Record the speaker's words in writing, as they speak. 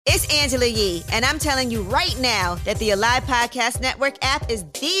It's Angela Yee, and I'm telling you right now that the Alive Podcast Network app is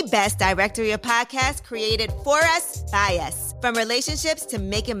the best directory of podcasts created for us, by us. From relationships to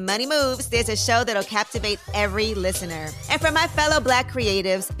making money moves, there's a show that'll captivate every listener. And for my fellow Black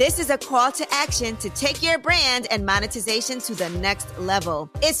creatives, this is a call to action to take your brand and monetization to the next level.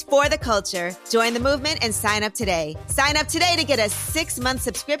 It's for the culture. Join the movement and sign up today. Sign up today to get a 6-month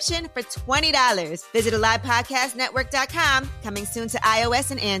subscription for $20. Visit AlivePodcastNetwork.com, coming soon to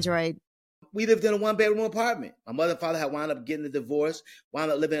iOS and Android. We lived in a one-bedroom apartment. My mother and father had wound up getting a divorce,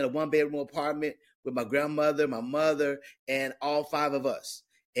 wound up living in a one-bedroom apartment with my grandmother, my mother, and all 5 of us.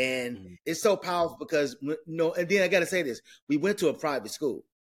 And it's so powerful because, and then I got to say this, we went to a private school.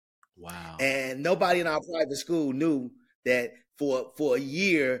 Wow. And nobody in our private school knew that for a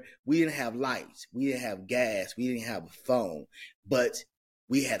year, we didn't have lights, we didn't have gas, we didn't have a phone, but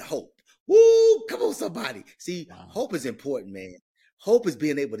we had hope. Woo! Come on, somebody. See, Hope is important, man. Hope is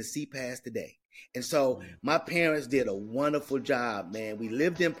being able to see past today. And so my parents did a wonderful job, man. We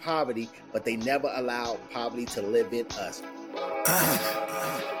lived in poverty, but they never allowed poverty to live in us.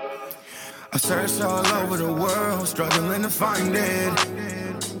 I searched all over the world, struggling to find it.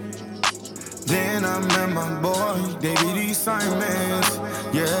 Then I met my boy, David E. Simons.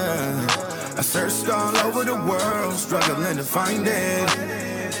 Yeah, I searched all over the world, struggling to find it.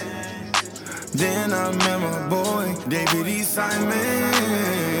 Then I met my boy, David E. Simons,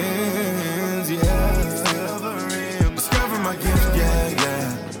 yeah. Discover my gift, yeah,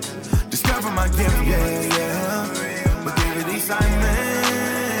 yeah. Discover my gift, yeah, yeah. With David E. Simons,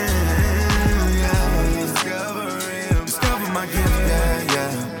 yeah. Discover my gift, yeah,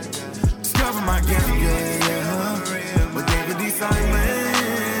 yeah. Discover my gift, yeah, yeah. With David E. Simons.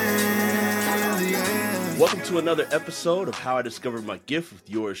 Welcome to another episode of How I Discovered My Gift with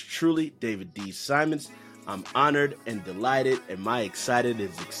yours truly, David D. Simons. I'm honored and delighted, and my excited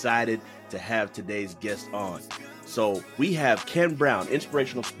is excited to have today's guest on. So we have Ken Brown,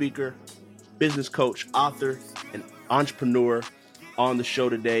 inspirational speaker, business coach, author, and entrepreneur on the show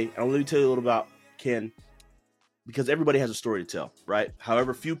today. And let me tell you a little about Ken, because everybody has a story to tell, right?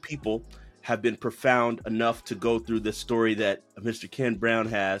 However, few people have been profound enough to go through the story that Mr. Ken Brown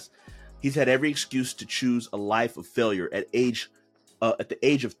has. He's had every excuse to choose a life of failure. At the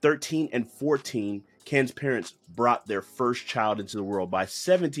age of 13 and 14, Ken's parents brought their first child into the world. By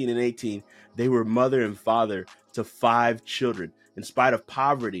 17 and 18, they were mother and father to 5 children. In spite of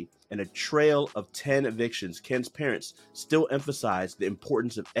poverty and a trail of 10 evictions, Ken's parents still emphasized the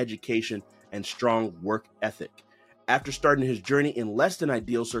importance of education and strong work ethic. After starting his journey in less than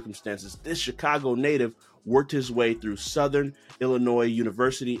ideal circumstances, this Chicago native worked his way through Southern Illinois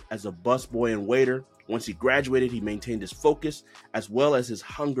University as a busboy and waiter. Once he graduated, he maintained his focus as well as his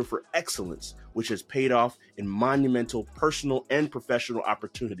hunger for excellence, which has paid off in monumental personal and professional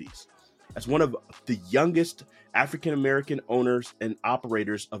opportunities. As one of the youngest African-American owners and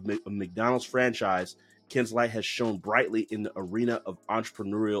operators of a McDonald's franchise, Ken's light has shone brightly in the arena of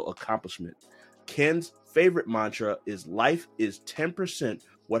entrepreneurial accomplishment. Ken's favorite mantra is life is 10%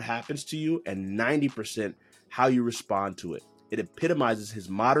 what happens to you and 90% how you respond to it. It epitomizes his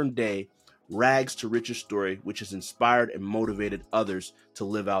modern day rags to riches story, which has inspired and motivated others to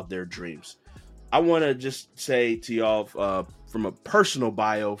live out their dreams. I want to just say to y'all from a personal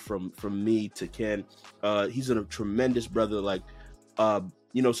bio from me to Ken, he's a tremendous brother. Like,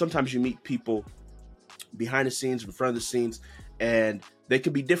 sometimes you meet people behind the scenes, in front of the scenes, and they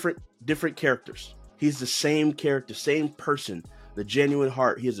could be different characters. He's the same character, same person, the genuine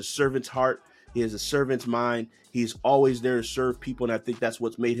heart. He has a servant's heart. He has a servant's mind. He's always there to serve people, and I think that's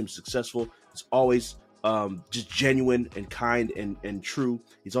what's made him successful. It's always just genuine and kind and true.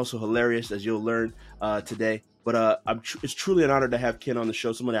 He's also hilarious, as you'll learn today. But it's truly an honor to have Ken on the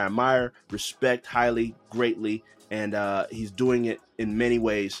show, someone I admire, respect highly, greatly, and he's doing it in many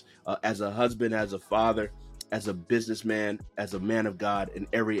ways, as a husband, as a father, as a businessman, as a man of God in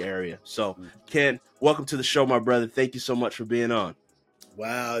every area. So, Ken, welcome to the show, my brother. Thank you so much for being on.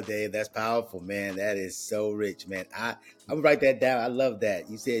 Wow, Dave, that's powerful, man. That is so rich, man. I'm gonna write that down. I love that.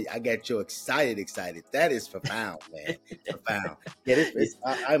 You said I got you excited. That is profound, man. Profound. Yeah,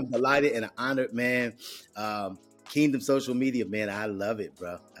 I'm delighted and honored, man. Kingdom social media, man. I love it,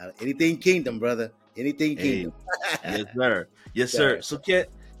 bro. Anything Kingdom, brother. Anything Kingdom. Yes, sir. Yes, sir. So, Ken,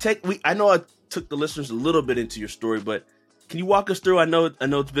 I know I took the listeners a little bit into your story, but can you walk us through? I know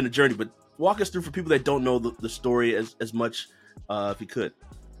it's been a journey, but walk us through for people that don't know the story as much, if you could.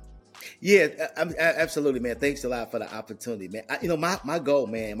 Yeah, absolutely, man. Thanks a lot for the opportunity, man. My goal,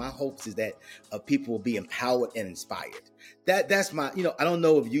 man, my hopes is that people will be empowered and inspired. That's my, I don't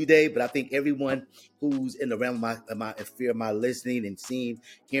know if you, Dave, but I think everyone who's in the realm of my sphere of my listening and seeing,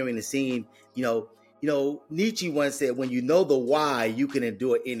 hearing and seeing, Nietzsche once said, when you know the why, you can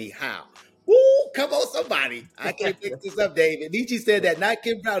endure anyhow. Woo, come on, somebody. I can't pick this up, David. Nietzsche said that, not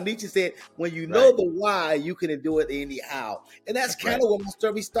Kim Brown. Nietzsche said, when you know the why, you can endure it anyhow. And that's kind of where my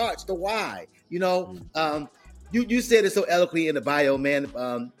story starts, the why. You said it so eloquently in the bio,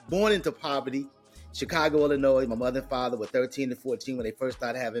 man. Born into poverty, Chicago, Illinois. My mother and father were 13 and 14 when they first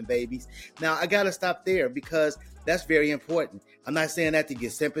started having babies. Now, I got to stop there because that's very important. I'm not saying that to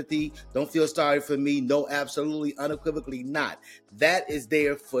get sympathy. Don't feel sorry for me. No, absolutely, unequivocally not. That is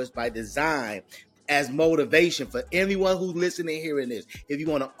there for us by design as motivation for anyone who's listening and hearing this. If you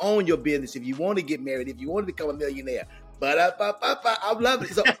want to own your business, if you want to get married, if you want to become a millionaire, I'm loving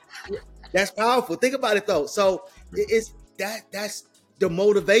it. So that's powerful. Think about it though. So that's the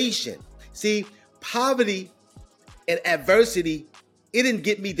motivation. See, poverty and adversity, it didn't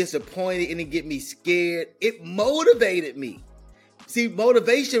get me disappointed. It didn't get me scared. It motivated me. See,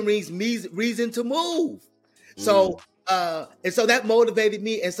 motivation means reason to move. So, and so that motivated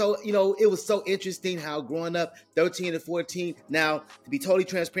me. And so, it was so interesting how growing up 13 and 14, now to be totally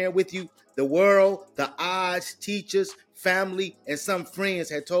transparent with you, the world, the odds, teachers, family, and some friends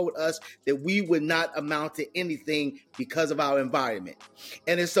had told us that we would not amount to anything because of our environment.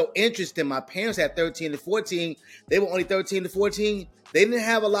 And it's so interesting. My parents had 13 and 14. They were only 13 to 14. They didn't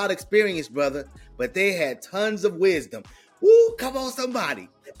have a lot of experience, brother, but they had tons of wisdom. Woo, come on, somebody.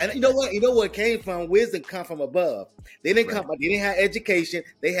 And you know what? You know what came from? Wisdom come from above. They didn't they didn't have education.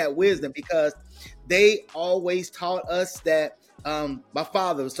 They had wisdom because they always taught us that my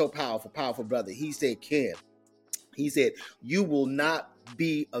father was so powerful brother. He said, Ken, he said, you will not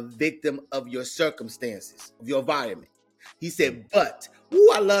be a victim of your circumstances, of your environment. He said, but,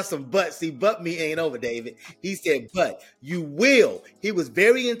 I love some but. See, but me ain't over, David. He said, but you will. He was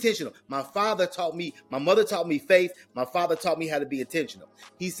very intentional. My mother taught me faith. My father taught me how to be intentional.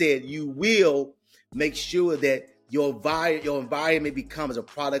 He said, you will make sure that your environment becomes a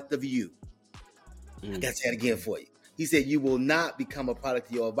product of you. I got to say it again for you. He said, you will not become a product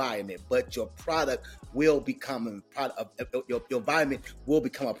of your environment, but your product will become a product of your environment will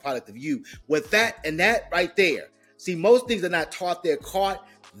become a product of you. With that and that right there, see, most things are not taught, they're caught.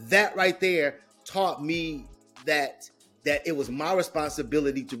 That right there taught me that it was my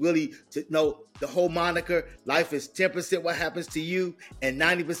responsibility to know the whole moniker, life is 10% what happens to you and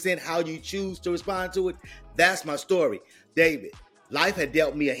 90% how you choose to respond to it. That's my story. David, life had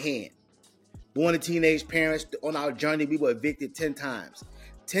dealt me a hand. Born to teenage parents, on our journey, we were evicted 10 times.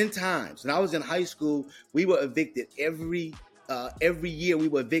 10 times. When I was in high school, we were evicted every year. We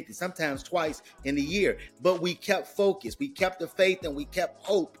were evicted, sometimes twice in the year. But we kept focused. We kept the faith and we kept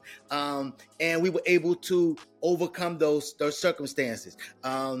hope. And we were able to overcome those circumstances.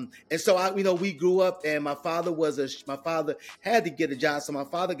 And so we grew up, and my father had to get a job. So my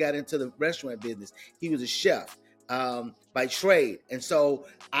father got into the restaurant business. He was a chef by trade. And so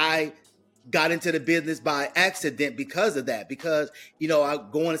I got into the business by accident because of that. Because, I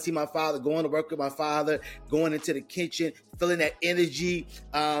going to see my father, going to work with my father, going into the kitchen, feeling that energy.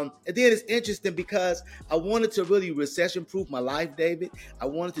 And then it's interesting because I wanted to really recession-proof my life, David. I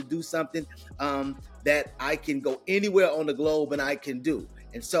wanted to do something that I can go anywhere on the globe and I can do.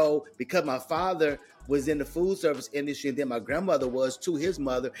 And so because my father was in the food service industry, and then my grandmother was too, his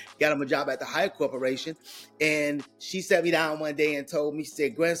mother, got him a job at the Hyatt Corporation. And she sat me down one day and told me, she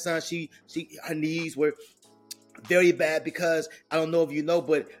said, grandson, her knees were very bad because, I don't know if you know,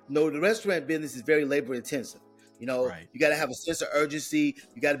 but the restaurant business is very labor intensive. You got to have a sense of urgency.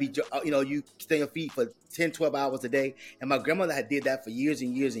 You got to be, you stay on your feet for 10, 12 hours a day. And my grandmother had did that for years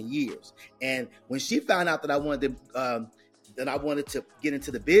and years and years. And when she found out that I wanted to get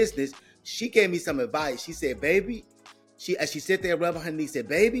into the business, she gave me some advice. She said, baby, as she sat there rubbing her knee, said,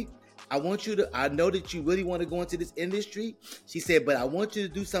 baby, I know that you really want to go into this industry. She said, but I want you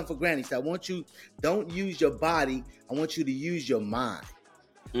to do something for Granny. She said, don't use your body. I want you to use your mind.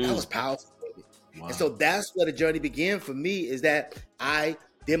 That was powerful, baby. Wow. And so that's where the journey began for me, is that my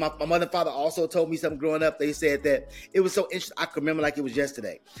mother and father also told me something growing up. They said that it was so interesting. I can remember like it was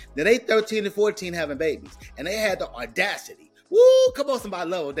yesterday. Now they 13 and 14 having babies, and they had the audacity. Woo! Come on, somebody,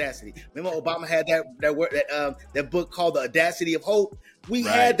 love audacity. Remember Obama had that book called The Audacity of Hope? We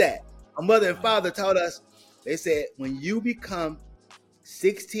had that. My mother and father taught us, they said, when you become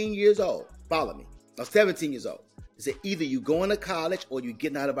 16 years old, follow me, or 17 years old, they said, either you going to college or you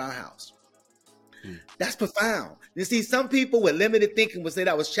getting out of our house. That's profound. You see, some people with limited thinking would say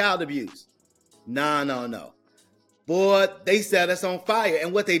that was child abuse. No. Boy, they set us on fire.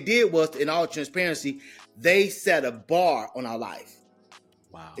 And what they did was, in all transparency, they set a bar on our life.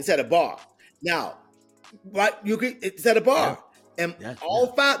 Wow. It set a bar. Now, right? You agree? It set a bar. Yeah. And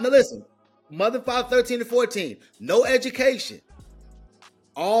all five, now listen, mother, father, 13 to 14, no education.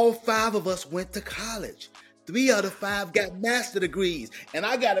 All five of us went to college. 3 out of 5 got master degrees. And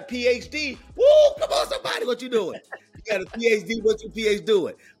I got a PhD. Woo, come on, somebody, what you doing? You got a PhD, what your PhD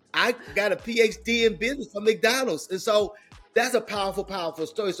doing? I got a PhD in business from McDonald's. And so that's a powerful, powerful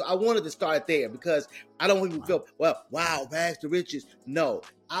story. So I wanted to start there because I don't even feel, well, wow, rags to riches. No,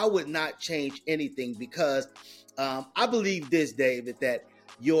 I would not change anything because I believe this, David, that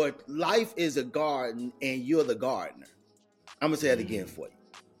your life is a garden and you're the gardener. I'm going to say that again for you.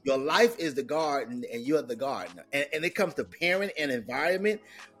 Your life is the garden and you're the gardener. And it comes to parent and environment.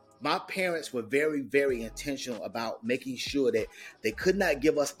 My parents were very, very intentional about making sure that they could not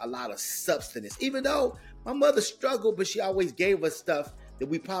give us a lot of substance, even though my mother struggled, but she always gave us stuff that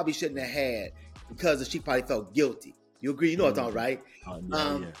we probably shouldn't have had because she probably felt guilty. You agree? You know what I'm talking, right?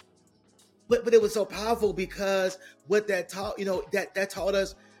 Yeah. But it was so powerful because what that taught, that taught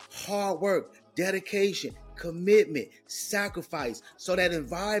us hard work, dedication, commitment, sacrifice. So that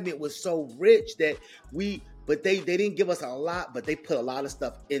environment was so rich that but they didn't give us a lot, but they put a lot of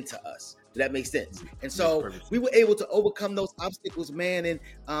stuff into us. Does that make sense? And so we were able to overcome those obstacles, man.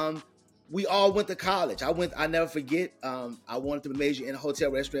 And we all went to college. I never forget, I wanted to major in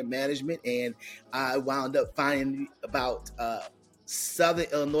hotel restaurant management, and I wound up finding about Southern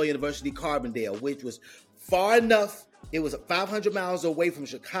Illinois University, Carbondale, which was far enough. It was 500 miles away from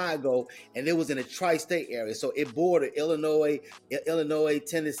Chicago, and it was in a tri-state area. So it bordered Illinois,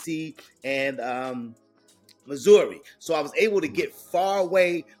 Tennessee, and Missouri. So I was able to get far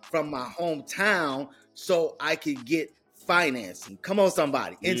away from my hometown so I could get financing. Come on,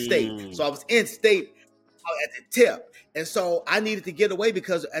 somebody, in-state. So I was in-state at the tip. And so I needed to get away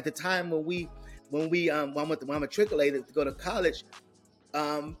because at the time when I matriculated to go to college,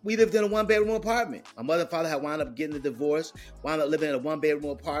 we lived in a 1-bedroom apartment. My mother and father had wound up getting a divorce, wound up living in a 1-bedroom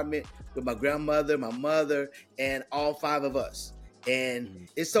apartment with my grandmother, my mother, and all 5 of us. And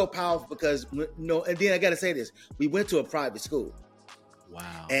it's so powerful because, and then I got to say this, we went to a private school.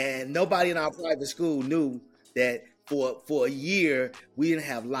 Wow. And nobody in our private school knew that for a year, we didn't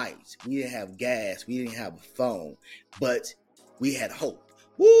have lights, we didn't have gas, we didn't have a phone, but we had hope.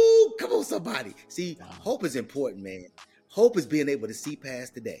 Woo, come on, somebody. See, hope is important, man. Hope is being able to see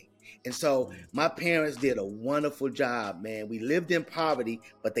past today. And so my parents did a wonderful job, man. We lived in poverty,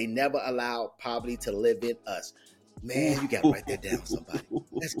 but they never allowed poverty to live in us. Man, you got to write that down, somebody.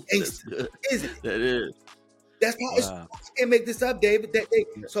 That's gangster, isn't it? That is. That's how I can't make this up, David.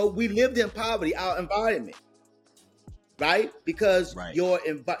 So we lived in poverty, our environment, right? Because your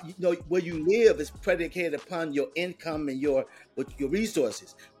where you live is predicated upon your income and your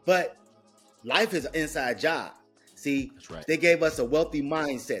resources. But life is an inside job. See, they gave us a wealthy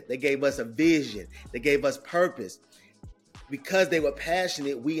mindset. They gave us a vision. They gave us purpose. Because they were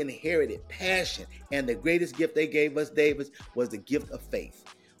passionate, we inherited passion. And the greatest gift they gave us, David, was the gift of faith.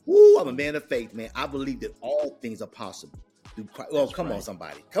 Woo, I'm a man of faith, man. I believe that all things are possible through Christ. Oh, come on,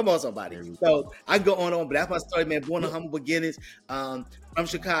 somebody. Come on, somebody. So I go on, but that's my story, man. Born in humble beginnings, from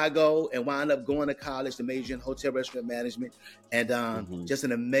Chicago, and wound up going to college to major in hotel restaurant management. And just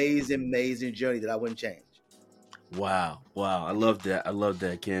an amazing, amazing journey that I wouldn't change. Wow. I love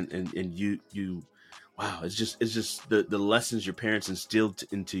that, Ken. And you wow, it's just the lessons your parents instilled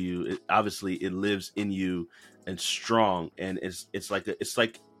into you. Obviously, it lives in you and strong, and it's like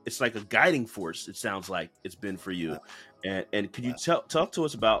a guiding force. It sounds like it's been for you. And could you talk to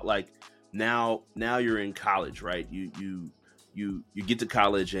us about, like, now you're in college, right? You get to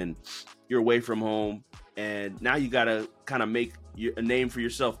college and you're away from home, and now you gotta kind of make a name for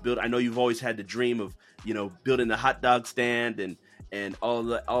yourself. I know you've always had the dream of building the hot dog stand and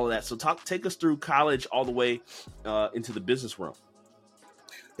all of that. So take us through college all the way into the business realm.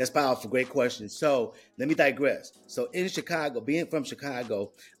 That's powerful. Great question. So let me digress. So in Chicago, being from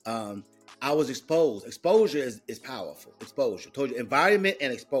Chicago, I was exposed. Exposure is powerful. Exposure. Told you, environment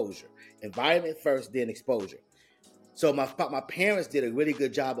and exposure. Environment first, then exposure. So my parents did a really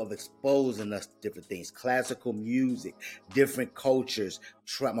good job of exposing us to different things, classical music, different cultures.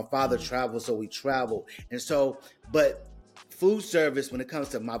 My father traveled, so we traveled. And so, but food service, when it comes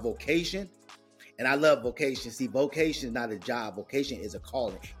to my vocation, and I love vocation. See, vocation is not a job. Vocation is a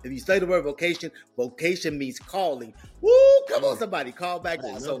calling. If you say the word vocation means calling. Woo, come on, somebody, call back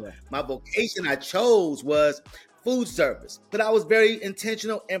now. So my vocation I chose was food service, but I was very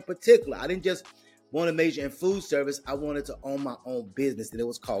intentional and particular. I didn't just wanted to major in food service, I wanted to own my own business, and it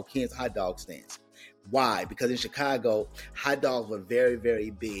was called Ken's Hot Dog Stands. Why? Because in Chicago, hot dogs were very,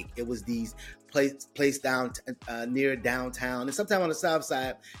 very big. It was these place down near downtown, and sometimes on the south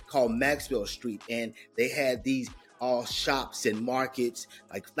side called Maxwell Street, and they had these all shops and markets,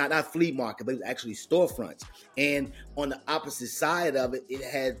 like not flea market, but it was actually storefronts. And on the opposite side of it, it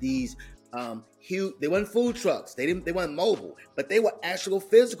had these huge. They weren't food trucks. They weren't mobile, but they were actual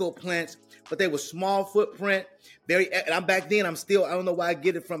physical plants. But they were small footprint. And I'm back then. I don't know where I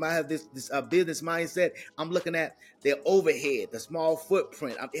get it from. I have this business mindset. I'm looking at their overhead, the small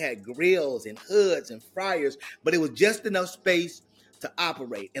footprint. It had grills and hoods and fryers, but it was just enough space to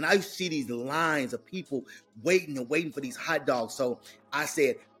operate. And I see these lines of people waiting for these hot dogs. So I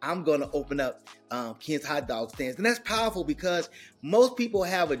said, I'm going to open up Ken's Hot Dog Stands. And that's powerful because most people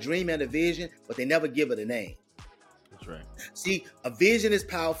have a dream and a vision, but they never give it a name. That's right. See, a vision is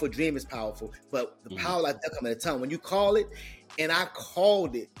powerful, dream is powerful, but the power like that come at a tongue. When you call it, and I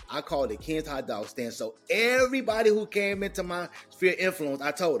called it Ken's Hot Dog Stand. So everybody who came into my sphere of influence, I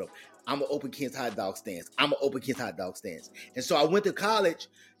told them, I'm going to open Ken's Hot Dog Stands. I'm going to open Ken's Hot Dog Stands. And so I went to college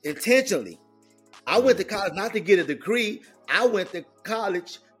intentionally. I went to college not to get a degree. I went to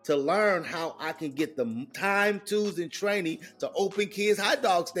college to learn how I can get the time, tools, and training to open Ken's Hot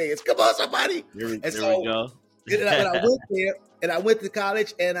Dog Stands. Come on, somebody. There we go. And I went there, and I went to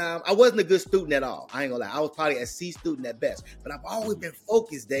college, and I wasn't a good student at all. I ain't gonna lie. I was probably a C student at best. But I've always been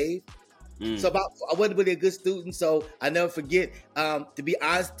focused, Dave. So I wasn't really a good student, so I never forget. To be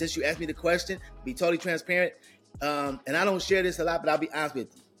honest, since you asked me the question, be totally transparent, and I don't share this a lot, but I'll be honest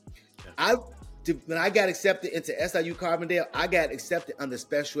with you. When I got accepted into SIU Carbondale, I got accepted under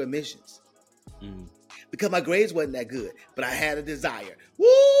special admissions because my grades wasn't that good, but I had a desire. Woo!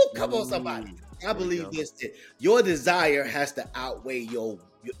 Come on, somebody. I believe this. Your desire has to outweigh your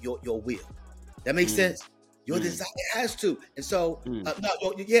will. That makes sense? Your desire has to. And so, and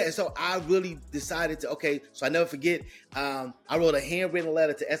so I really decided to, so I never forget, I wrote a handwritten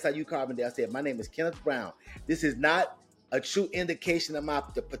letter to SIU Carbondale. I said, my name is Kenneth Brown. This is not a true indication of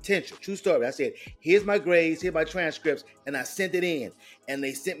the potential. True story. I said, here's my grades, here's my transcripts, and I sent it in. And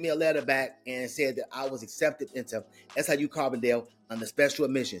they sent me a letter back and said that I was accepted into SIU Carbondale under special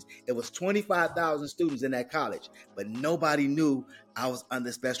admissions. It was 25,000 students in that college, but nobody knew I was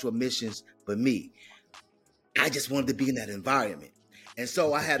under special admissions but me. I just wanted to be in that environment. And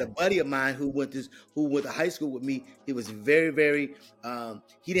so I had a buddy of mine who went to high school with me. He was very, very,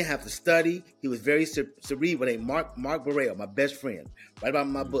 he didn't have to study. He was very cerebral. Named Mark Burrell, my best friend, right about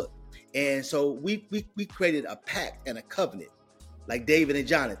my book. And so we created a pact and a covenant, like David and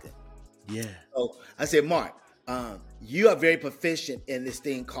Jonathan. Yeah. So I said, Mark, you are very proficient in this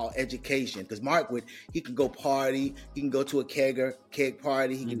thing called education, because Mark he can go party, he can go to a keg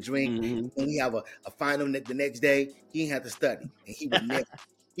party, he can drink. When we have a final the next day, he didn't have to study, and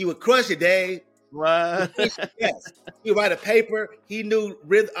he would crush it, Dave. What? Yes, he would write a paper. He knew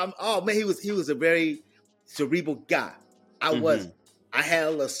rhythm. He was a very cerebral guy. I wasn't. I had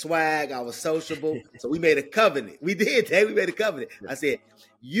a little swag. I was sociable, so we made a covenant. We did, Dave. We made a covenant. I said,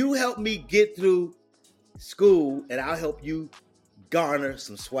 you help me get through school, and I'll help you garner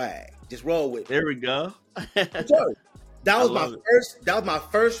some swag. Just roll with it. There we go. That was my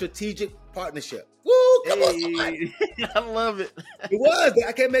first strategic partnership. Woo! Come on, somebody. I love it. It was.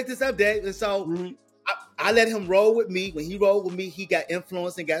 I can't make this up, Dave. And so I let him roll with me. When he rolled with me, he got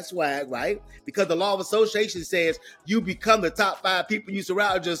influence and got swag, right? Because the law of association says you become the top 5 people you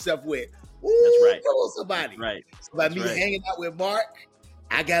surround yourself with. Woo! That's right. Come on, somebody. That's right. So by me hanging out with Mark,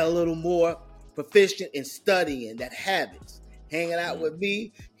 I got a little more proficient in studying that habits. Hanging out with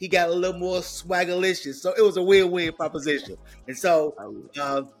me, he got a little more swaggerlicious. So it was a win-win proposition. And so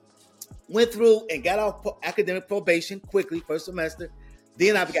went through and got off academic probation quickly, first semester.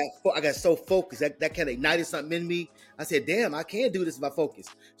 Then I got so focused that kind of ignited something in me. I said, damn, I can't do this if I focus.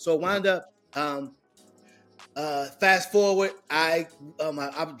 So I wound up, fast forward, I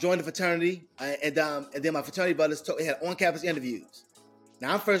joined the fraternity, and then my fraternity brothers had on-campus interviews.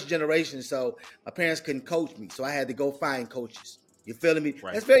 Now, I'm first generation, so my parents couldn't coach me, so I had to go find coaches. You feeling me?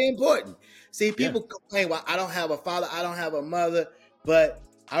 Right. That's very important. See, people complain, well, I don't have a father, I don't have a mother, but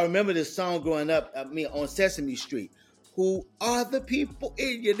I remember this song growing up, on Sesame Street. Who are the people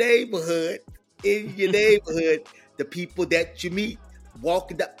in your neighborhood? The people that you meet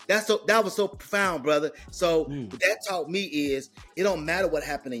walking down. That was so profound, brother. So what that taught me is it don't matter what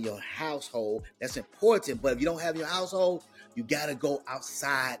happened in your household. That's important, but if you don't have your household, you got to go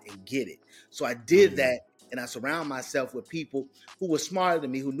outside and get it. So I did that, and I surround myself with people who were smarter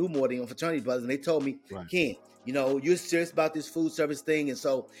than me, who knew more than your fraternity brothers, and they told me, Ken, you're serious about this food service thing, and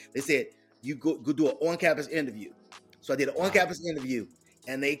so they said, you go do an on-campus interview. So I did an on-campus interview,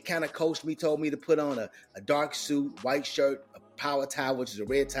 and they kind of coached me, told me to put on a dark suit, white shirt, a power tie, which is a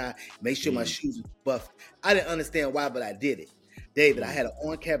red tie, make sure my shoes were buffed. I didn't understand why, but I did it. David, I had an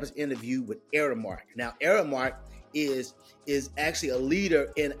on-campus interview with Aramark. Now, Aramark is actually a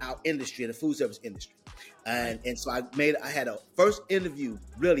leader in our industry, in the food service industry. And so I had a first interview,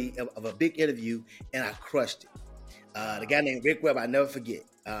 really, of a big interview, and I crushed it. The guy named Rick Webb, I never forget.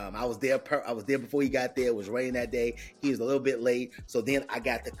 I was there before he got there. It was raining that day. He was a little bit late. So then I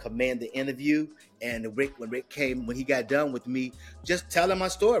got to command the interview. And when Rick came, when he got done with me, just telling my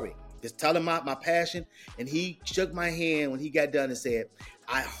story, just telling my passion. And he shook my hand when he got done and said,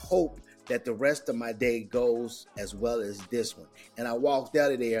 I hope that the rest of my day goes as well as this one. And I walked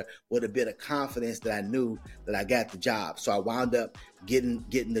out of there with a bit of confidence that I knew that I got the job. So I wound up getting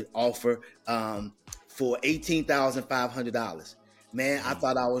the offer for $18,500. Man, I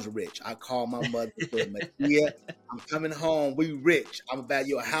thought I was rich. I called my mother and said, yeah, I'm coming home. We rich. I'm about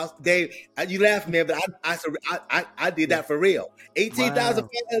your house. Dave, you laugh, man, but I did that for real. $18,500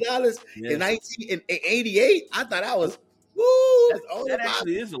 in 1988. I thought I was, woo. That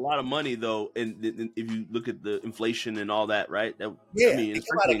actually is a lot of money, though. And if you look at the inflation and all that, right? I mean,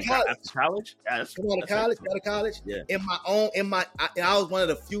 come out of college. After college? Yeah, come out of college. Yeah. I was one of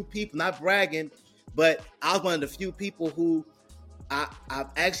the few people, not bragging, but I was one of the few people who I've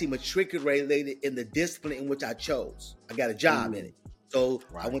actually matriculated in the discipline in which I chose. I got a job in it. So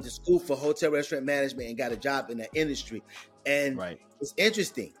I went to school for hotel restaurant management and got a job in that industry. And it's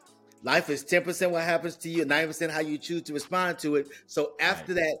interesting. Life is 10% what happens to you, 90% how you choose to respond to it. So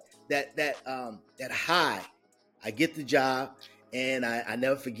after that high, I get the job. And I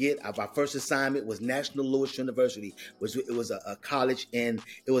never forget, my first assignment was National Louis University. It was a college, and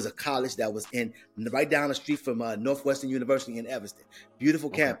it was a college that was right down the street from Northwestern University in Evanston. Beautiful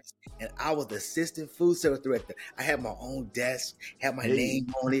campus. And I was the assistant food service director. I had my own desk, had my name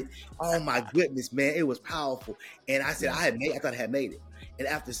on it. Oh my goodness, man, it was powerful. And I said I thought I had made it. And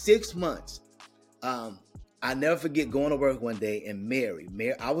after 6 months, I never forget going to work one day, and Mary,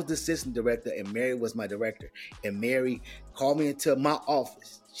 I was the assistant director and Mary was my director. And Mary called me into my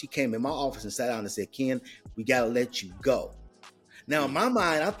office. She came in my office and sat down and said, Ken, we got to let you go. Now, in my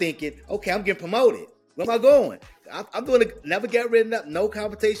mind, I'm thinking, okay, I'm getting promoted. Where am I going? I'm doing it, never get written up, no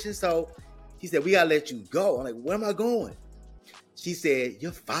competition. So she said, we got to let you go. I'm like, where am I going? She said,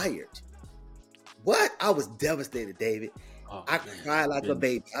 you're fired. What? I was devastated, David. I cried like a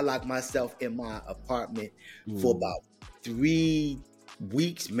baby. I locked myself in my apartment for about 3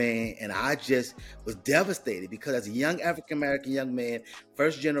 weeks, man. And I just was devastated because as a young African-American young man,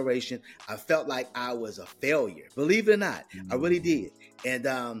 first generation, I felt like I was a failure. Believe it or not, I really did. And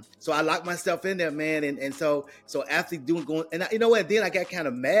so I locked myself in there, man. And so after you know what? Then I got kind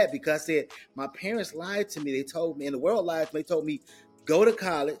of mad because I said, my parents lied to me. They told me, and the world lied to me. They told me, go to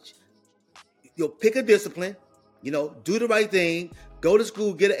college, pick a discipline, do the right thing, go to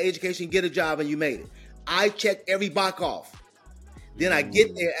school, get an education, get a job, and you made it. I checked every box off. Then I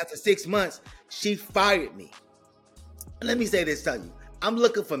get there after 6 months, she fired me. And let me say this to you. I'm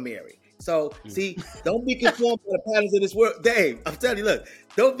looking for Mary. So, see, don't be conformed by the patterns of this world. Dave, I'm telling you, look,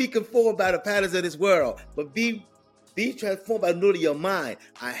 don't be conformed by the patterns of this world, but be transformed by the renewal of your mind.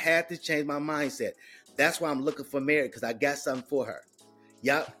 I had to change my mindset. That's why I'm looking for Mary, because I got something for her.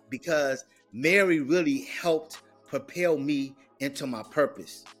 Yeah, because Mary really helped propel me into my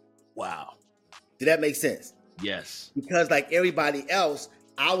purpose. Wow. Did that make sense? Yes. Because like everybody else,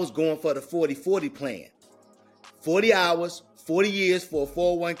 I was going for the 40-40 plan. 40 hours, 40 years for a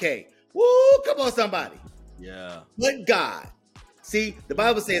 401k. Woo, come on, somebody. Yeah. But God. See, the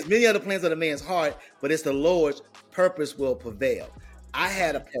Bible says many other plans of the man's heart, but it's the Lord's purpose will prevail. I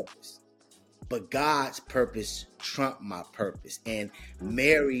had a purpose, but God's purpose trumped my purpose. And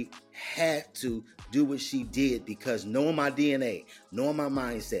Mary had to do what she did because knowing my DNA, knowing my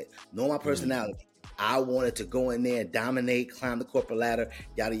mindset, knowing my personality, I wanted to go in there and dominate, climb the corporate ladder,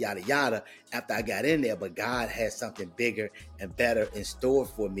 yada, yada, yada, after I got in there. But God had something bigger and better in store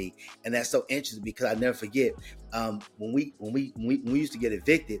for me. And that's so interesting because I never forget, when we used to get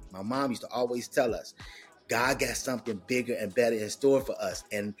evicted, my mom used to always tell us, God got something bigger and better in store for us.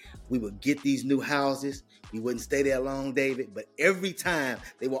 And we would get these new houses. We wouldn't stay there long, David, but every time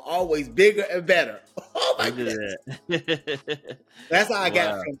they were always bigger and better. Oh my goodness. That's how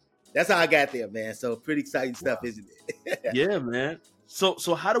I got there, man. So pretty exciting stuff, isn't it? Yeah, man. So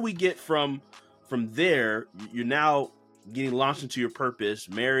how do we get from there? You're now getting launched into your purpose.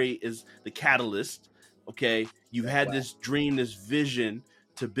 Mary is the catalyst. Okay. You've had this dream, this vision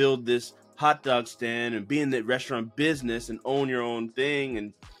to build this hot dog stand and be in the restaurant business and own your own thing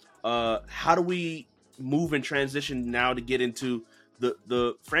and how do we move and transition now to get into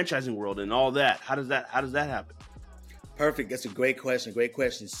the franchising world and all that? How does that happen? Perfect. That's a great question. Great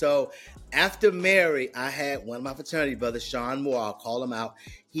question. So after Mary, I had one of my fraternity brothers, Sean Moore. I'll call him out.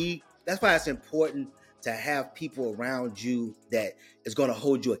 That's why it's important to have people around you that is going to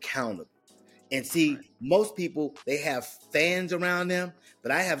hold you accountable. And see, most people, they have fans around them,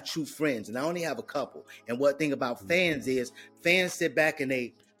 but I have true friends, and I only have a couple. And what thing about fans is, fans sit back and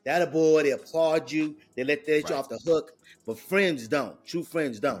that a boy, they applaud you, they let you off the hook, but friends don't. True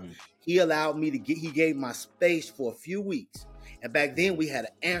friends don't. Mm-hmm. He allowed me he gave my space for a few weeks. And back then we had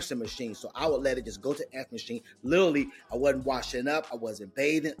an answer machine, so I would let it just go to the answer machine. Literally, I wasn't washing up, I wasn't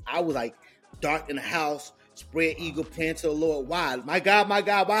bathing. I was like dark in the house, spread eagle praying to the Lord. Why? My God,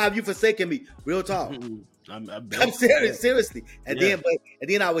 why have you forsaken me? Real talk. I'm serious, seriously. And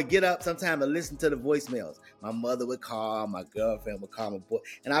then I would get up sometime and listen to the voicemails. My mother would call, my girlfriend would call, my boy,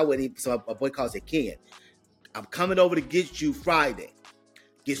 and I would. So my boy calls it Ken. I'm coming over to get you Friday.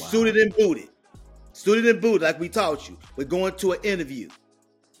 Get suited and booted like we taught you. We're going to an interview,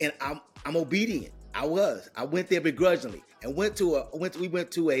 and I'm obedient. I went there begrudgingly, and we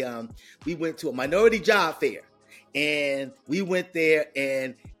went to a minority job fair, and we went there,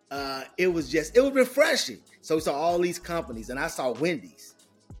 and it was refreshing. So we saw all these companies, and I saw Wendy's.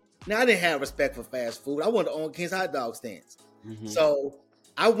 Now I didn't have respect for fast food. I wanted to own King's hot dog stands. Mm-hmm. So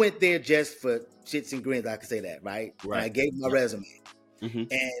I went there just for shits and grins. I could say that, right? And I gave my resume, and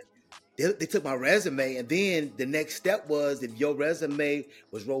they took my resume, and then the next step was, if your resume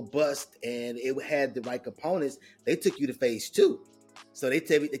was robust and it had the right components, they took you to phase 2. So they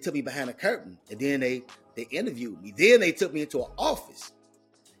took me behind a curtain, and then they interviewed me. Then they took me into an office,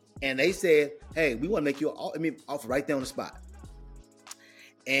 and they said, "Hey, we want to make you an offer right there on the spot."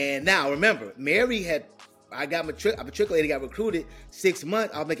 And now remember, Mary I matriculated, got recruited 6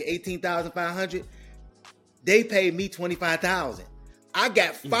 months. I was making $18,500. They paid me $25,000. I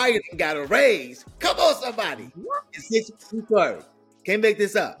got fired and got a raise. Come on, somebody. It's sorry. Can't make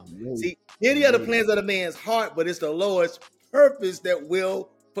this up. See, many are the plans of the man's heart, but it's the Lord's purpose that will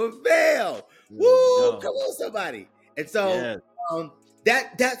prevail. Woo! Come on, somebody. And so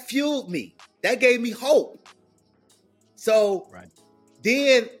that fueled me. That gave me hope. So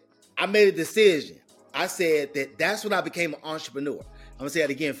then I made a decision. I said that's when I became an entrepreneur. I'm going to say that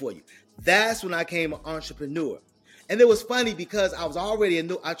again for you. That's when I became an entrepreneur. And it was funny because I was already a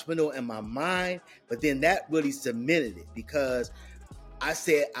new entrepreneur in my mind, but then that really cemented it, because I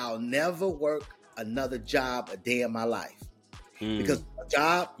said I'll never work another job a day in my life. Because a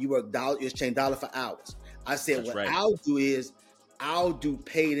job, you work $, you exchange $1 for hours. I said I'll do is I'll do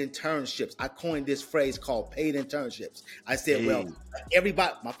paid internships. I coined this phrase called paid internships. I said,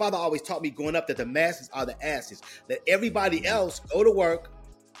 everybody, my father always taught me growing up that the masses are the asses. Let everybody else go to work,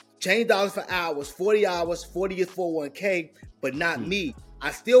 change $1 for hours, 40 hours, 40 years 401k, but not me. I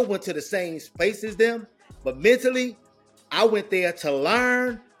still went to the same space as them, but mentally, I went there to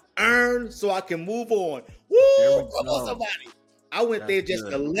learn, earn, so I can move on. Woo! Come on, somebody. I went there just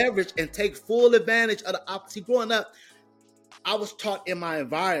to leverage and take full advantage of the opportunity. Growing up, I was taught in my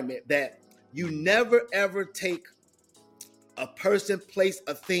environment that you never, ever take a person, place,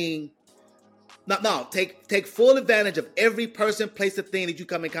 a thing. No, take full advantage of every person, place, a thing that you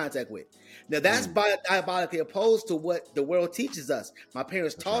come in contact with. Now, that's diabolically opposed to what the world teaches us. My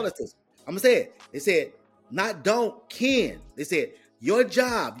parents taught us this. I'm going to say it. They said, not don't, can. They said, your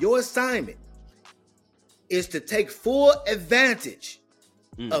job, your assignment is to take full advantage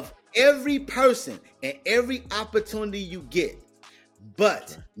of every person and every opportunity you get,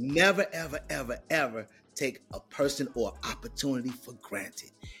 but never, ever, ever, ever take a person or opportunity for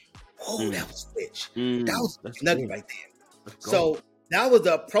granted. Oh, that was rich. That was nugget right there. So that was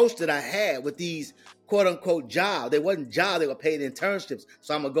the approach that I had with these quote unquote jobs. They wasn't jobs, they were paid internships.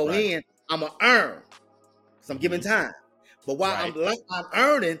 So I'm gonna go in, I'm gonna earn. So I'm giving time. But while I'm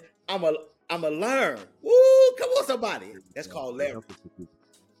earning, I'm gonna learn. Woo, come on, somebody. That's called leverage.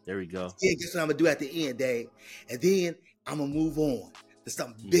 There we go. Yeah, guess what I'm gonna do at the end, Dave? And then I'm gonna move on to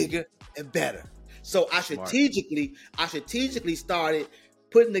something bigger and better. So I strategically started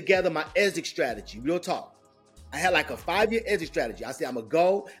putting together my exit strategy. Real talk. I had like a 5-year exit strategy. I said, I'm gonna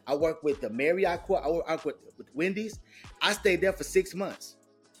go. I worked with the Marriott Court. I worked with Wendy's. I stayed there for 6 months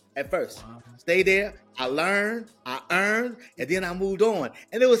at first. Wow. Stayed there. I learned. I earned. And then I moved on.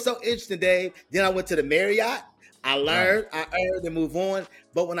 And it was so interesting, Dave. Then I went to the Marriott. I learned. I earned and moved on.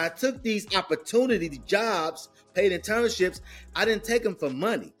 But when I took these opportunities, jobs, paid internships, I didn't take them for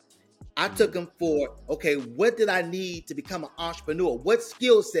money. I took them for, okay, what did I need to become an entrepreneur? What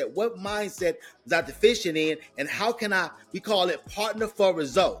skill set, what mindset was I deficient in? And how can we call it partner for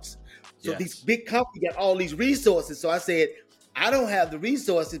results. So these big companies got all these resources. So I said, I don't have the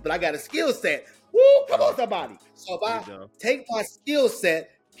resources, but I got a skill set. Woo, come on, somebody. So if I take my skill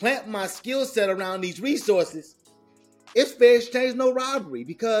set, plant my skill set around these resources, it's fair exchange, no robbery.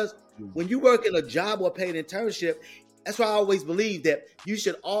 Because when you work in a job or paid internship, that's why I always believe that you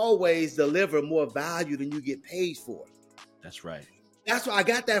should always deliver more value than you get paid for. That's right. That's where I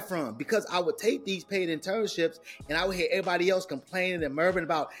got that from, because I would take these paid internships and I would hear everybody else complaining and murmuring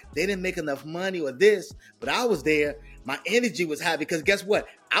about they didn't make enough money or this, but I was there. My energy was high because guess what?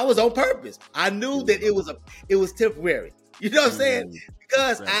 I was on purpose. I knew that it was temporary. You know what I'm saying?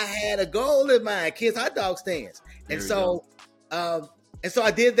 Because I had a goal in mind, kids hot dog stands. And so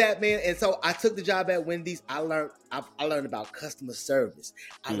I did that, man. And so I took the job at Wendy's. I learned about customer service.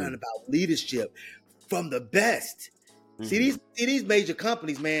 I learned about leadership from the best. See these major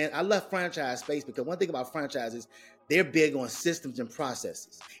companies, man. I love franchise space because one thing about franchises, they're big on systems and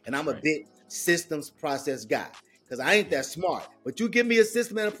processes. And I'm a big systems process guy because I ain't that smart. But you give me a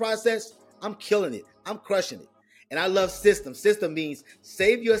system and a process, I'm killing it. I'm crushing it. And I love systems. System means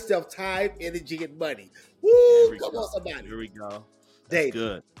save yourself time, energy, and money. Woo! Come on, somebody. Here we go. Dave,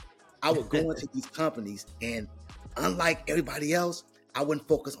 good. I would go into these companies, and unlike everybody else, I wouldn't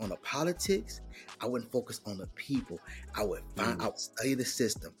focus on the politics. I wouldn't focus on the people. I would study the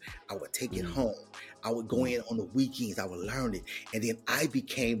system. I would take it home. I would go in on the weekends. I would learn it. And then I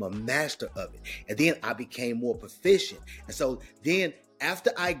became a master of it. And then I became more proficient. And so then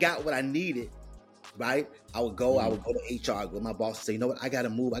after I got what I needed, right, I would go to HR, with my boss and say, you know what, I got to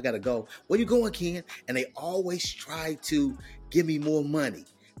move. I got to go. Where you going, Ken? And they always try to give me more money,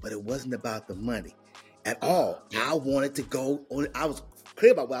 but it wasn't about the money at all. I wanted to go on. I was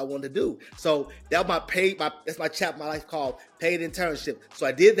clear about what I wanted to do. So that was that's my chapter, my life called paid internship. So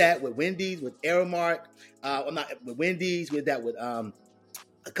I did that with Wendy's, with Aramark. With Wendy's, with a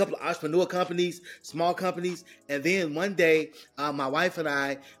couple of entrepreneur companies, small companies. And then one day, my wife and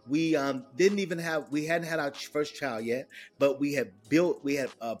I, we hadn't had our first child yet, but we had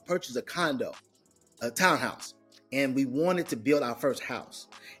purchased a condo, a townhouse. And we wanted to build our first house.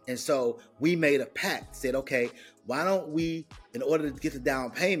 And so we made a pact, said, okay, why don't we, in order to get the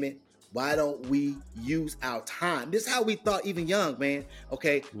down payment, why don't we use our time? This is how we thought even young, man.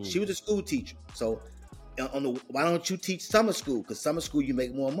 Okay, she was a school teacher. So why don't you teach summer school? Because summer school, you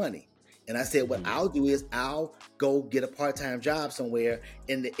make more money. And I said, what I'll do is I'll go get a part-time job somewhere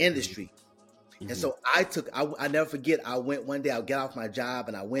in the industry. And so I never forget, I went one day, I got off my job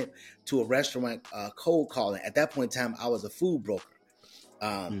and I went to a restaurant cold calling. At that point in time, I was a food broker.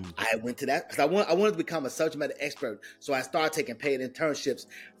 I went to that because I wanted to become a subject matter expert. So I started taking paid internships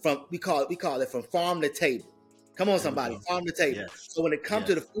from, we call it from farm to table. Come on, somebody, farm to table. Yes. So when it comes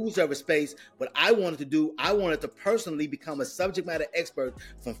to the food service space, what I wanted to do, I wanted to personally become a subject matter expert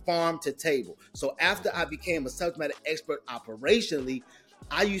from farm to table. So after I became a subject matter expert operationally,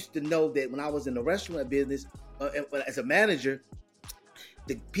 I used to know that when I was in the restaurant business, as a manager,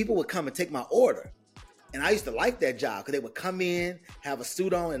 the people would come and take my order. And I used to like that job because they would come in, have a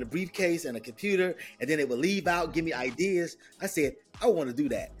suit on and a briefcase and a computer, and then they would leave out, give me ideas. I said, I want to do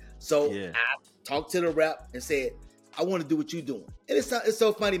that. So I talked to the rep and said, I want to do what you're doing. And it's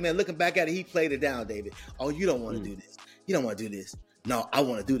so funny, man. Looking back at it, he played it down, David. Oh, you don't want to do this. You don't want to do this. No, I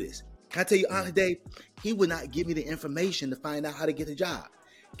want to do this. Can I tell you, honestly, Dave, he would not give me the information to find out how to get the job.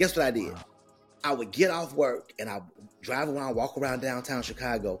 Guess what I did? Wow. I would get off work and I drive around, walk around downtown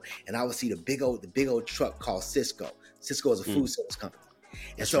Chicago, and I would see the big old truck called Cisco. Cisco is a food service company.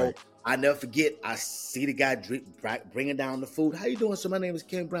 And I never forget, I see the guy bringing down the food. How you doing? So my name is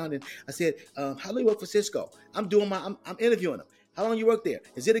Ken Brown. And I said, how long you work for Cisco? I'm interviewing them. How long you work there?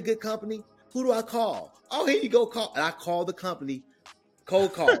 Is it a good company? Who do I call? Oh, here you go. Call. And I called the company,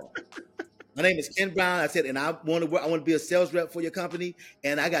 cold call. My name is Ken Brown. I said, and I want to be a sales rep for your company.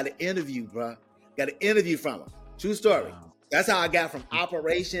 And I got an interview, bro. Got an interview from him. True story. Wow. That's how I got from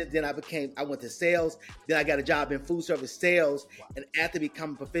operations. Then I went to sales. Then I got a job in food service sales. Wow. And after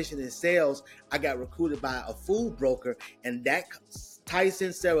becoming proficient in sales, I got recruited by a food broker. And that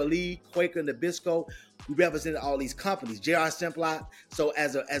Tyson, Sara Lee, Quaker, Nabisco, we represented all these companies. J.R. Simplot. So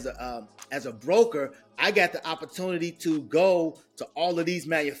as a broker, I got the opportunity to go to all of these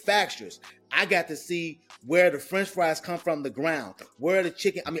manufacturers. I got to see where the French fries come from the ground, where the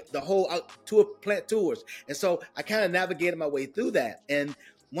chicken, the whole plant tours. And so I kind of navigated my way through that. And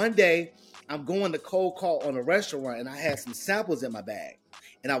one day I'm going to cold call on a restaurant and I had some samples in my bag.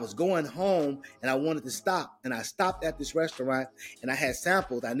 and I was going home and I wanted to stop, and I stopped at this restaurant and I had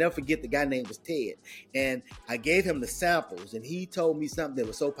samples. I never forget, the guy name was Ted, and I gave him the samples, and he told me something that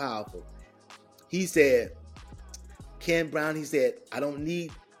was so powerful. He said, Ken Brown, he said, I don't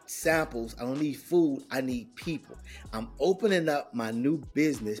need samples, I don't need food, I need people. I'm opening up my new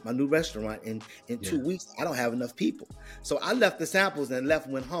business, my new restaurant in 2 weeks. I don't have enough people. So I left the samples and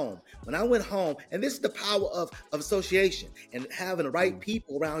went home. When I went home, and this is the power of association and having the right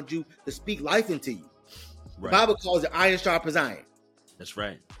people around you to speak life into you. Right. The Bible calls it iron sharpens iron. That's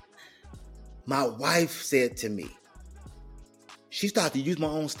right. My wife said to me, she started to use my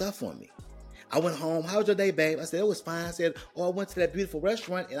own stuff on me. I went home. How was your day, babe? I said, it was fine. I said, I went to that beautiful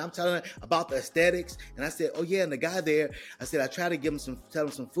restaurant, and I'm telling her about the aesthetics. And I said, oh, yeah, and the guy there, I said, I tried to tell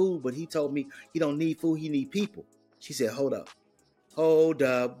him some food, but he told me he don't need food, he need people. She said, hold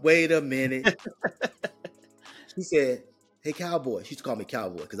up, wait a minute. She said, hey, cowboy. She used to call me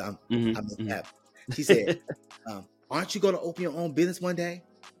cowboy because I'm happy. She said, aren't you going to open your own business one day?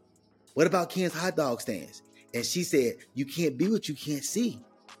 What about Ken's hot dog stands? And she said, you can't be what you can't see.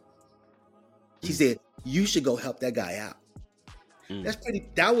 She said, you should go help that guy out. That's pretty,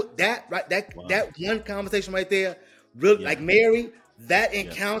 that one conversation right there, really, like Mary, that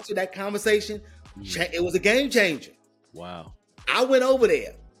encounter, that conversation, it was a game changer. Wow. I went over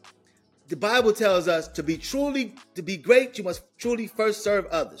there. The Bible tells us to be great, you must truly first serve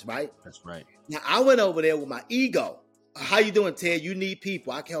others, right? That's right. Now, I went over there with my ego. How you doing, Ted? You need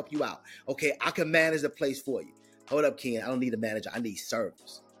people. I can help you out. Okay, I can manage the place for you. Hold up, Ken. I don't need a manager. I need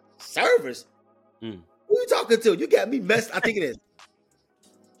servers. Servers? Who you talking to? You got me messed. I think it is.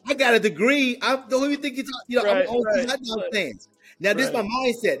 I got a degree. Who you think you talking? I'm on hot dog stands. Now, this is my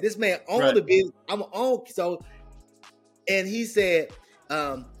mindset. This man owned the business. I'm on. So, and he said,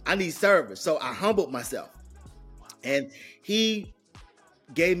 I need servers. So I humbled myself. And he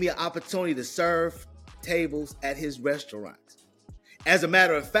gave me an opportunity to serve tables at his restaurant. As a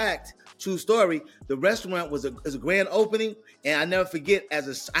matter of fact, true story, the restaurant was a grand opening, and I never forget,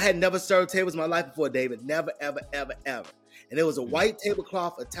 I had never served tables in my life before, David. Never, ever, ever, ever. And it was a white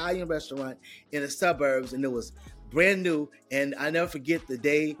tablecloth Italian restaurant in the suburbs, and it was brand new. And I never forget the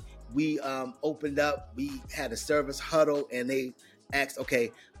day we opened up, we had a service huddle, and they asked,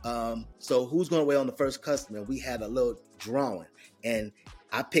 okay, so who's going to wait on the first customer? We had a little drawing, and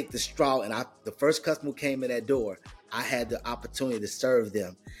I picked the straw, and the first customer who came in that door, I had the opportunity to serve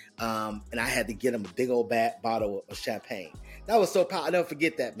them, and I had to get them a big old bottle of champagne. That was so powerful. I'll never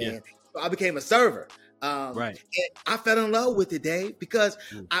forget that, man. Yeah. So I became a server. Right. And I fell in love with it, Dave, because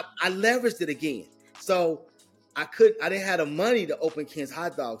I leveraged it again. So I didn't have the money to open Ken's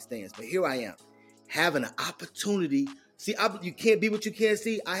hot dog stands, but here I am, having an opportunity. See, you can't be what you can't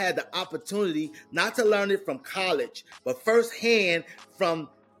see. I had the opportunity not to learn it from college, but firsthand from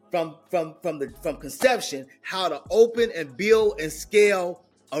conception, how to open and build and scale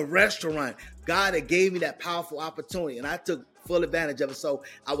a restaurant. God had gave me that powerful opportunity, and I took full advantage of it. So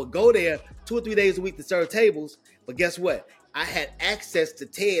I would go there 2 or 3 days a week to serve tables, but guess what? I had access to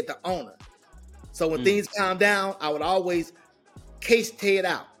Ted, the owner. So when things calmed down, I would always case Ted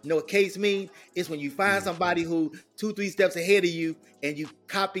out. You know what case mean? It's when you find somebody who 2-3 steps ahead of you and you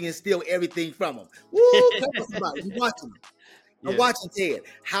copy and steal everything from them. Woo! Somebody. You watching them. I'm watching Ted,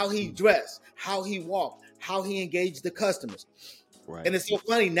 how he dressed, how he walked, how he engaged the customers. Right. And it's so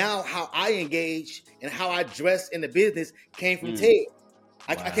funny now how I engage and how I dress in the business came from Ted.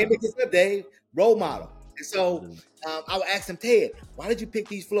 I can't make this up, Dave. Role model. And so I would ask him, Ted, why did you pick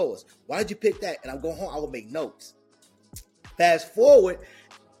these floors? Why did you pick that? And I'd go home, I would make notes. Fast forward,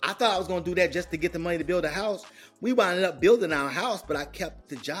 I thought I was going to do that just to get the money to build a house. We wound up building our house, but I kept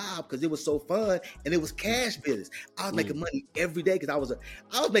the job because it was so fun and it was cash business. I was making money every day because I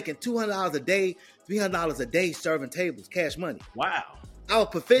was making $200 a day, $300 a day serving tables, cash money. Wow. I was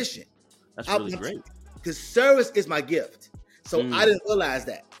proficient. That's really great. Because service is my gift. So I didn't realize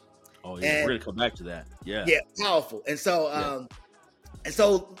that. Oh, yeah. And we're going to come back to that. Yeah. Yeah, powerful. And so,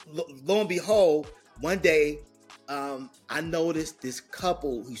 lo and behold, one day, I noticed this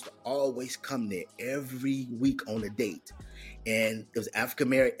couple who used to always come there every week on a date. And it was African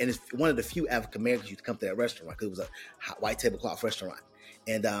American, and it's one of the few African Americans used to come to that restaurant because it was a white tablecloth restaurant.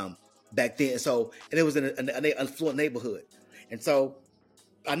 And back then, and it was in an affluent neighborhood. And so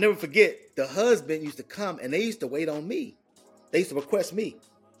I never forget, the husband used to come and they used to wait on me. They used to request me.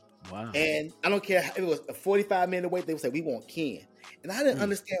 Wow. And I don't care if it was a 45-minute wait, they would say, we want Ken. And I didn't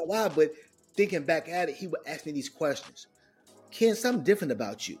understand why, but thinking back at it, he would ask me these questions. Ken, something different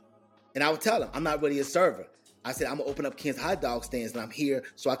about you. And I would tell him, I'm not really a server. I said, I'm going to open up Ken's hot dog stands, and I'm here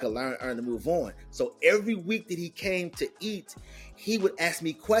so I can learn, earn, and move on. So every week that he came to eat, he would ask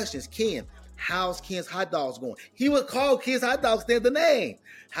me questions. Ken, how's Ken's hot dogs going? He would call Ken's hot dog stand the name.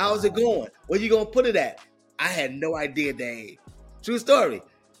 How's it going? Where you going to put it at? I had no idea, Dave. True story.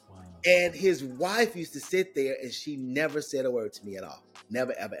 Wow. And his wife used to sit there, and she never said a word to me at all.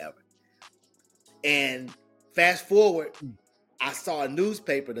 Never, ever, ever. And fast forward, I saw a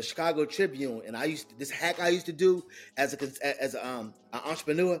newspaper, the Chicago Tribune, and this hack I used to do as an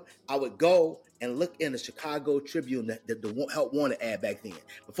entrepreneur. I would go and look in the Chicago Tribune, the Help Wanted ad back then.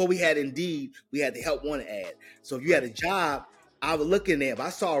 Before we had Indeed, we had the Help Wanted ad. So if you had a job, I would look in there. If I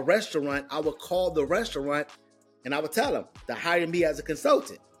saw a restaurant, I would call the restaurant, and I would tell them to hire me as a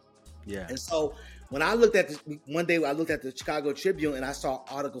consultant. Yeah. And so when I looked at this, one day I looked at the Chicago Tribune, and I saw an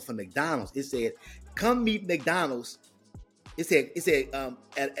article from McDonald's. It said, "Come meet McDonald's." It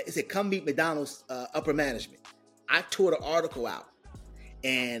said, "Come meet McDonald's upper management." I tore the article out,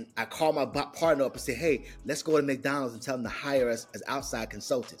 and I called my partner up and said, "Hey, let's go to McDonald's and tell them to hire us as outside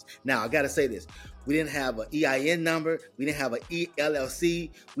consultants." Now, I got to say this. We didn't have an EIN number. We didn't have an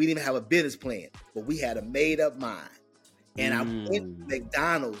LLC. We didn't even have a business plan, but we had a made-up mind. And I went to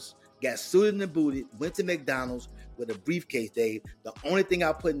McDonald's, got suited and booted, went to McDonald's with a briefcase, Dave. The only thing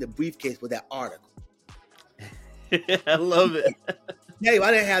I put in the briefcase was that article. I love it. Dave,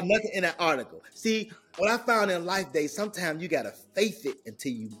 I didn't have nothing in that article. See, what I found in life, Dave, sometimes you got to faith it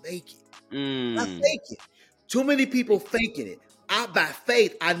until you make it. I fake it. Too many people faking it. By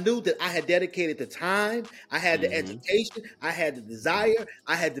faith, I knew that I had dedicated the time. I had the education. I had the desire.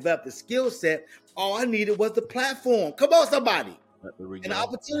 I had developed the skill set. All I needed was the platform. Come on, somebody. An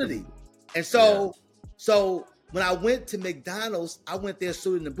opportunity. And so when I went to McDonald's, I went there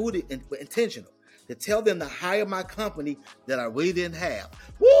suited and booted and intentional. To tell them to hire my company that I really didn't have.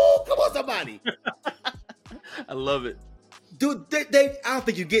 Woo! Come on, somebody. I love it. Dude, Dave, I don't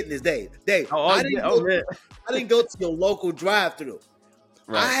think you're getting this, Dave. I didn't go to your local drive-thru.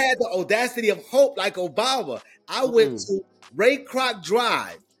 Right. I had the audacity of hope like Obama. I went to Ray Kroc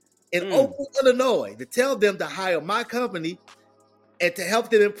Drive in Oakland, Illinois to tell them to hire my company and to help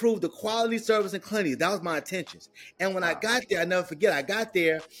them improve the quality, service, and cleanliness. That was my intentions. And when I got there, I never forget, I got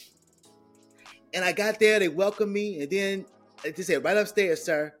there, they welcomed me, and then they said, "Right upstairs,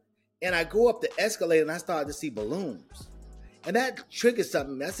 sir." And I go up the escalator, and I started to see balloons. And that triggered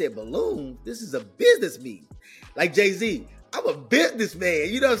something. I said, "Balloons? This is a business meeting." Like Jay-Z, I'm a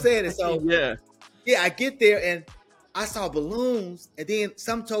businessman. You know what I'm saying? And so, I get there, and I saw balloons, and then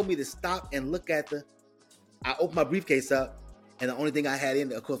some told me to stop and look at I opened my briefcase up, and the only thing I had in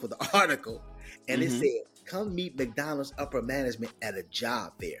there, of course, was the article. And it said, "Come meet McDonald's upper management at a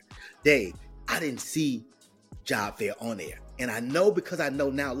job fair." Dave, I didn't see job fair on there. And I know, because I know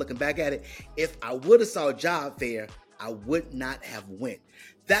now, looking back at it, if I would have saw job fair, I would not have went.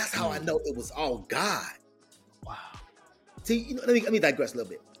 That's how I know it was all God. Wow. See, let me digress a little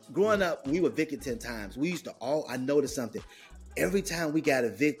bit. Growing up, we were evicted 10 times. I noticed something. Every time we got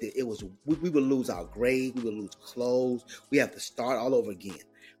evicted, we would lose our grade, we would lose clothes, we have to start all over again.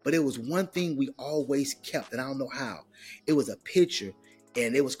 But it was one thing we always kept, and I don't know how. It was a picture,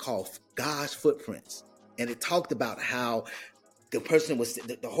 and it was called God's Footprints. And it talked about how the person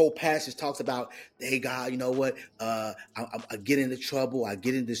the whole passage talks about, "Hey, God, you know what? I get into trouble, I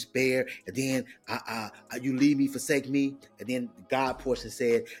get in despair, and then you leave me, forsake me." And then the God portion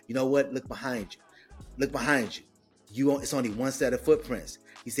said, "You know what? Look behind you. Look behind you. It's only one set of footprints."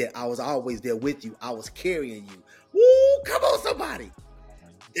 He said, "I was always there with you. I was carrying you." Woo! Come on, somebody.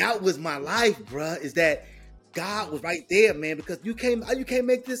 That was my life, bruh, is that God was right there, man, because you can't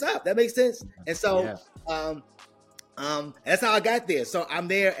make this up. That makes sense. And so, that's how I got there. So I'm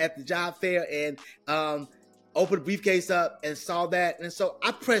there at the job fair and opened the briefcase up and saw that. And so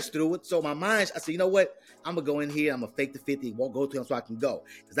I pressed through it. So my mind, I said, "You know what? I'm going to go in here. I'm going to fake the 50, won't go to him so I can go,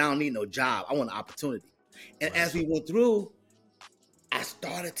 because I don't need no job. I want an opportunity." And as we went through, I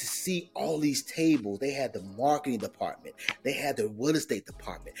started to see all these tables. They had the marketing department. They had the real estate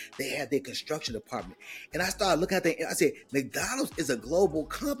department. They had their construction department. And I started looking at that, and I said, McDonald's is a global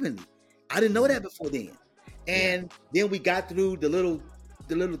company. I didn't know that before then. And then we got through the little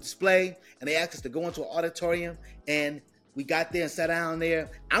display, and they asked us to go into an auditorium, and we got there and sat down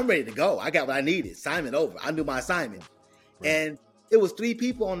there. I'm ready to go. I got what I needed. Assignment over. I knew my assignment. Right. And it was 3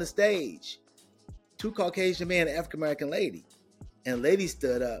 people on the stage, 2 Caucasian men and an African-American lady. And the lady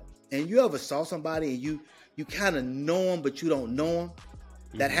stood up. And you ever saw somebody and you kind of know them, but you don't know them?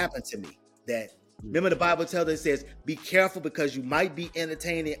 That happened to me. Remember the Bible tells us, it says, "Be careful, because you might be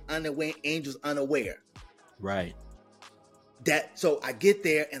entertaining angels unaware." Right. So I get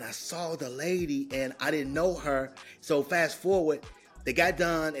there and I saw the lady and I didn't know her. So fast forward, they got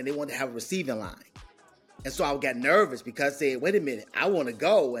done and they wanted to have a receiving line. And so I got nervous because I said, wait a minute, I want to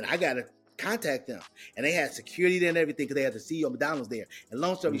go and I got to contact them. And they had security there and everything because they had the CEO of McDonald's there. And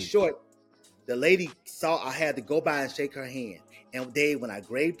long story short, the lady saw I had to go by and shake her hand. And Dave, when I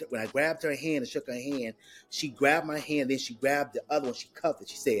grabbed her hand and shook her hand, she grabbed my hand, then she grabbed the other one, she cuffed it.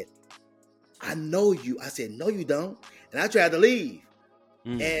 She said, I know you. I said, no, you don't. And I tried to leave.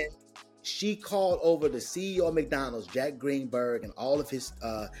 And she called over the CEO of McDonald's, Jack Greenberg, and all of his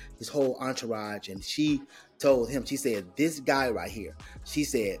whole entourage. And she told him, she said, this guy right here, she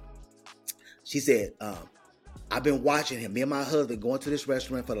said, I've been watching him. Me and my husband going to this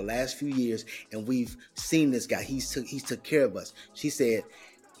restaurant for the last few years, and we've seen this guy. He's took care of us. She said,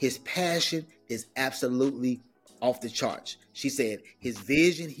 his passion is absolutely off the charts. She said, his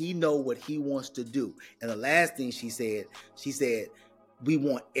vision, he know what he wants to do. And the last thing she said, we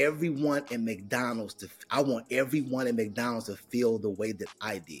want everyone in McDonald's to feel the way that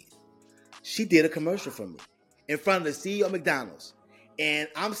I did. She did a commercial for me in front of the CEO of McDonald's. And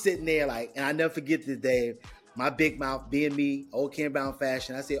I'm sitting there like, and I never forget this day, my big mouth being me, old Ken Brown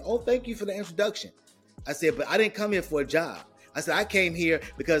fashion. I said, oh, thank you for the introduction. I said, but I didn't come here for a job. I said, I came here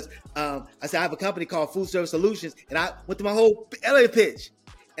because I have a company called Food Service Solutions, and I went through my whole elevator pitch.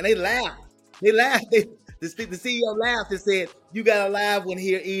 And they laughed. The CEO laughed and said, you got a live one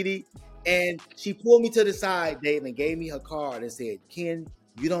here, Edie. And she pulled me to the side, Dave, and gave me her card and said, Ken,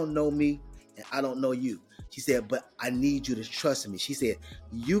 you don't know me, and I don't know you. She said, but I need you to trust me. She said,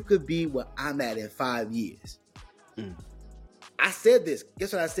 you could be where I'm at in 5 years. I said this.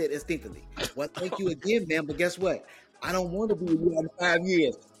 Guess what I said instinctively? Well, thank you again, man. But guess what? I don't want to be with you in 5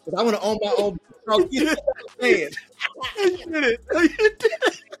 years. Because I want to own my own.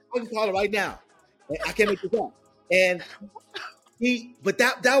 I can call her right now. I can't make this up. And but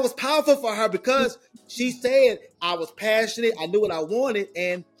that was powerful for her because she said I was passionate. I knew what I wanted.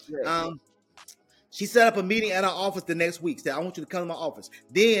 And she set up a meeting at our office the next week. Said, I want you to come to my office.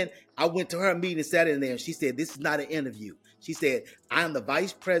 Then I went to her meeting and sat in there. And she said, this is not an interview. She said, I'm the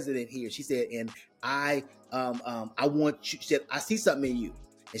vice president here. She said, and I want you. She said, I see something in you.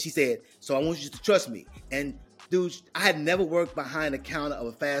 And she said, so I want you to trust me. And dude, I had never worked behind the counter of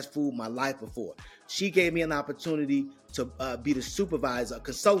a fast food in my life before. She gave me an opportunity to be the supervisor, a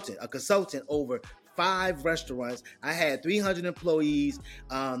consultant over 5 restaurants. I had 300 employees.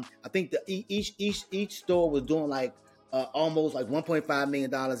 I think each store was doing like almost like $1.5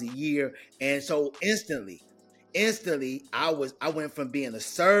 million a year. And so instantly, I went from being a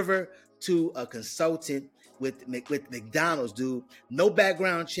server to a consultant with McDonald's, dude. No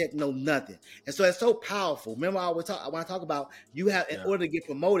background check, no nothing. And so it's so powerful. Remember, when I talk about in order to get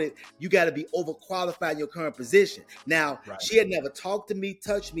promoted, you got to be overqualified in your current position. Now, She had never talked to me,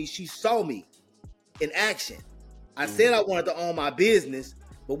 touched me. She saw me in action. I said I wanted to own my business,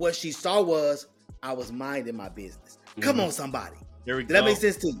 but what she saw was I was minding my business. Come on, somebody. There we go. Did that make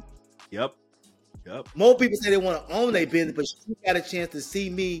sense to you? Yep. More people say they want to own their business, but she got a chance to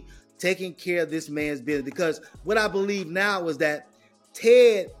see me taking care of this man's business. Because what I believe now is that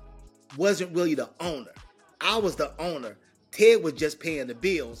Ted wasn't really the owner. I was the owner. Ted was just paying the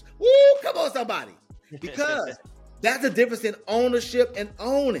bills. Woo, come on, somebody. Because that's the difference in ownership and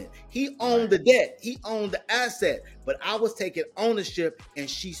owning. He owned the debt. He owned the asset. But I was taking ownership, and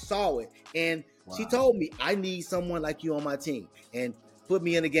she saw it. And she told me, I need someone like you on my team. And put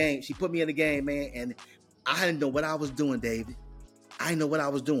me in the game. She put me in the game, man. And I didn't know what I was doing, David. I didn't know what I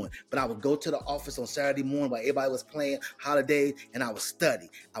was doing. But I would go to the office on Saturday morning while everybody was playing holidays, and I would study.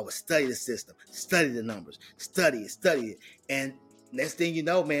 I would study the system, study the numbers, study it. And next thing you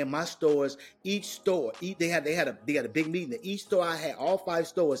know, man, my stores, they had a big meeting. Each store I had, all 5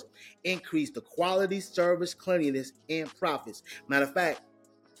 stores, increased the quality, service, cleanliness, and profits. Matter of fact,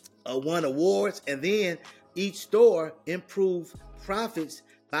 won awards, and then each store improved profits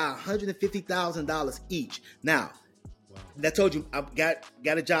by $150,000 each. Now, I told you I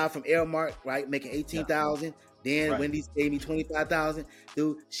got a job from Airmark, right, making $18,000. Then Wendy's gave me $25,000.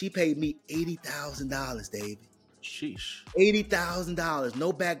 Dude, she paid me $80,000, David. Sheesh. $80,000.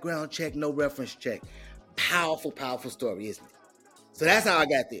 No background check, no reference check. Powerful story, isn't it? So that's how I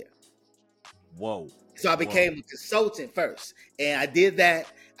got there. Whoa. So I became a consultant first. And I did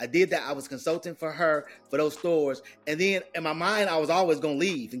that. I was consulting for her for those stores. And then in my mind, I was always going to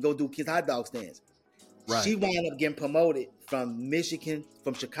leave and go do kids' hot dog stands. Right. She wound up getting promoted from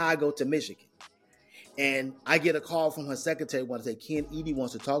Chicago to Michigan. And I get a call from her secretary, want to say, Ken, Edie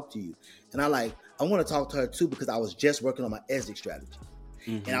wants to talk to you. And I want to talk to her too, because I was just working on my exit strategy.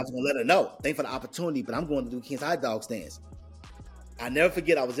 And I was going to let her know, thanks for the opportunity, but I'm going to do Ken's hot dog stands. I never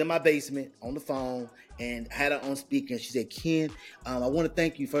forget, I was in my basement on the phone and I had her on speaker, and she said, Ken, I want to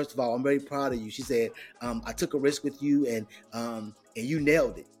thank you. First of all, I'm very proud of you. She said, I took a risk with you and you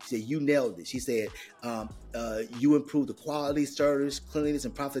nailed it. She said, you nailed it. She said, you improved the quality, service, cleanliness,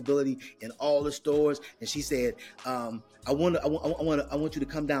 and profitability in all the stores. And she said, I want you to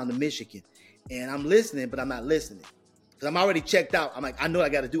come down to Michigan. And I'm listening, but I'm not listening. Because I'm already checked out. I'm like, I know what I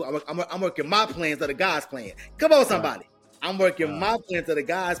got to do. I'm working my plans of the God's plan. Come on, somebody. I'm working my plans of the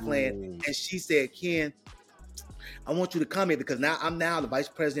God's plan. And she said, Ken, I want you to come here because now I'm the vice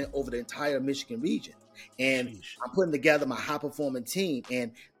president over the entire Michigan region. And I'm putting together my high performing team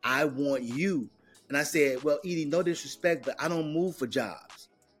and I want you. And I said, well, Edie, no disrespect, but I don't move for jobs.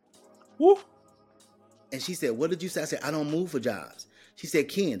 Woo. And she said, what did you say? I said, I don't move for jobs. She said,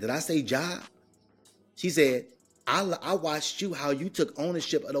 Ken, did I say job? She said, I watched you, how you took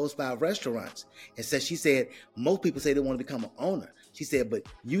ownership of those 5 restaurants. And she said, most people say they want to become an owner. She said, but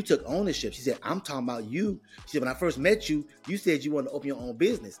you took ownership. She said, I'm talking about you. She said, when I first met you, you said you wanted to open your own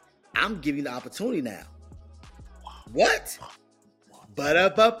business. I'm giving you the opportunity now. What?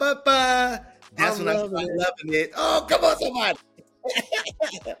 Ba-da-ba-ba-ba. That's when I started loving it. Oh, come on, somebody.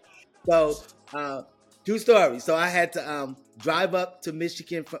 So, true story. So I had to drive up to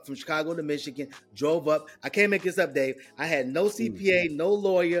Michigan from Chicago to Michigan, drove up. I can't make this up, Dave. I had no CPA, no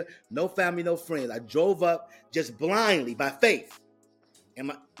lawyer, no family, no friends. I drove up just blindly by faith.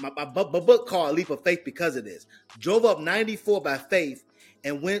 And my book called Leap of Faith because of this. Drove up 94 by faith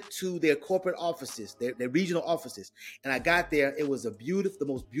and went to their corporate offices, their regional offices. And I got there. It was the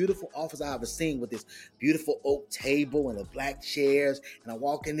most beautiful office I ever seen with this beautiful oak table and the black chairs. And I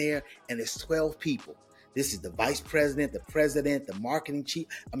walk in there and there's 12 people. This is the vice president, the president, the marketing chief.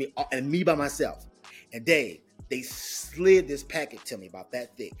 And me by myself. And Dave, they slid this packet to me about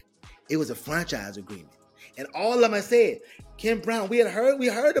that thick. It was a franchise agreement. And all of them I said, Ken Brown, we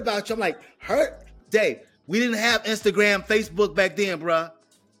heard about you. I'm like, heard? Dave, we didn't have Instagram, Facebook back then, bruh.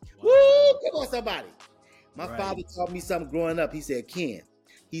 Woo, come on, somebody. My father taught me something growing up. He said, Ken,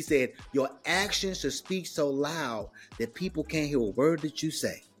 he said, your actions should speak so loud that people can't hear a word that you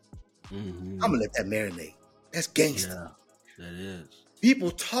say. I'm going to let that marinate. That's gangster. Yeah, that is. People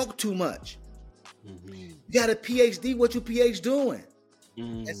talk too much. You got a PhD, what you PhD doing?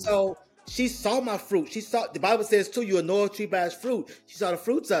 And so she saw my fruit. She saw, the Bible says too, you know a tree by its fruit. She saw the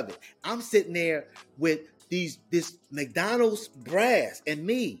fruits of it. I'm sitting there with this McDonald's brass and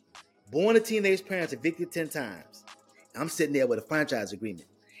me, born to teenage parents, evicted 10 times. I'm sitting there with a franchise agreement.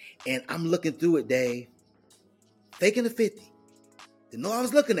 And I'm looking through it, Dave. Faking the 50. Didn't know I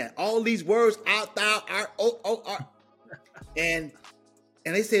was looking at all these words out, thou, art, art. And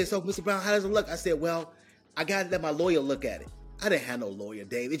they said, so Mr. Brown, how does it look? I said, well, I got to let my lawyer look at it. I didn't have no lawyer,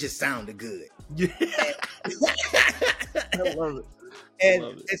 Dave. It just sounded good. Yeah. I love it.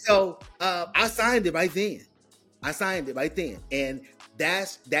 And so I signed it right then. And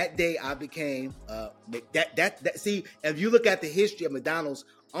that day I became see, if you look at the history of McDonald's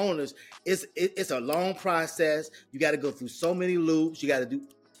owners, it's a long process. You got to go through so many loops. You got to do.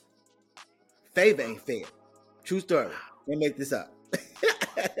 Favor ain't fair. True story. Let me make this up.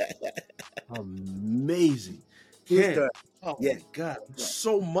 Amazing. Ken, oh my God,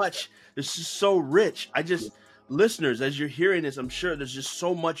 so much. This is so rich. Listeners, as you're hearing this, I'm sure there's just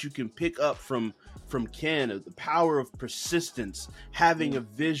so much you can pick up from Ken. The power of persistence, having a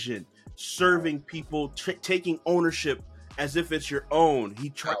vision, serving people, taking ownership as if it's your own. He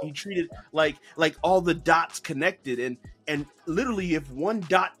treated like all the dots connected, and literally, if one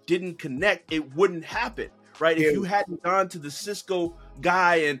dot didn't connect, it wouldn't happen. Right? If you hadn't gone to the Cisco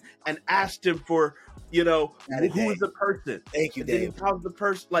guy and asked him for, who is the person? Thank you, Dave. How's the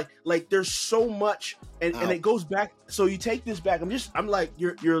person? Like there's so much, and it goes back. So you take this back. I'm like,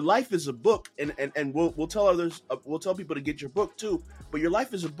 your life is a book, and we'll tell others, we'll tell people to get your book too. But your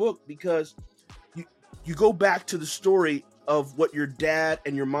life is a book because you go back to the story of what your dad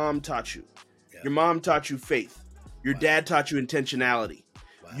and your mom taught you. Yeah. Your mom taught you faith. Your dad taught you intentionality.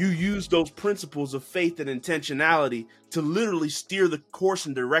 You use those principles of faith and intentionality to literally steer the course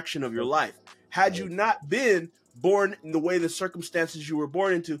and direction of your life. Had you not been born in the way the circumstances you were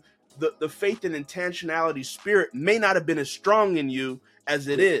born into, the faith and intentionality spirit may not have been as strong in you as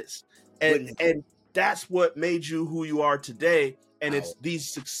it is. And that's what made you who you are today. And it's these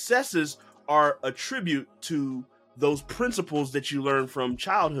successes are a tribute to those principles that you learned from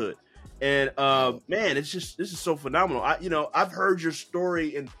childhood. And man, this is so phenomenal. I've heard your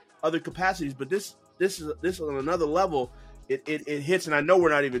story in other capacities, but this is on another level. It hits, and I know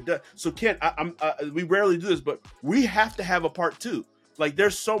we're not even done. So Ken, we rarely do this, but we have to have a part 2. Like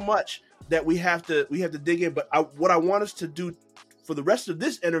there's so much that we have to dig in. But what I want us to do for the rest of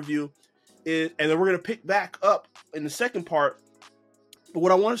this interview is, and then we're going to pick back up in the second part. But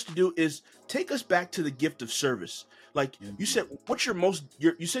what I want us to do is take us back to the gift of service. Like you said, what's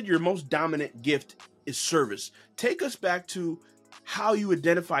you said your most dominant gift is service. Take us back to how you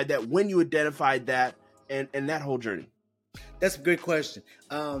identified that, when you identified that, and that whole journey. That's a great question.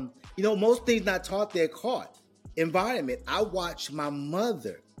 Most things not taught, they're caught. Environment. I watched my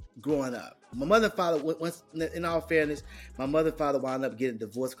mother growing up. My mother and father, once, in all fairness, my mother and father wound up getting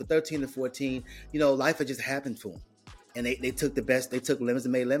divorced for 13 to 14. Life had just happened to them. And they took the best, they took lemons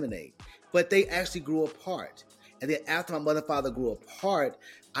and made lemonade. But they actually grew apart. And then after my mother and father grew apart,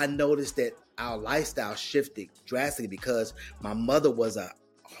 I noticed that our lifestyle shifted drastically because my mother was a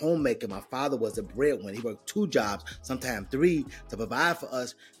homemaker. My father was a breadwinner. He worked 2 jobs, sometimes 3, to provide for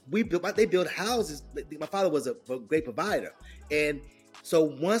us. They built houses. My father was a great provider. And so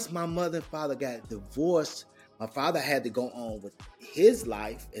once my mother and father got divorced, my father had to go on with his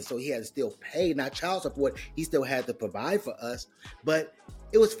life. And so he had to still pay, not child support. He still had to provide for us. But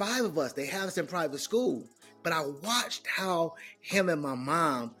it was 5 of us. They have us in private school. But I watched how him and my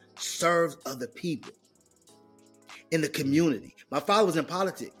mom served other people in the community. My father was in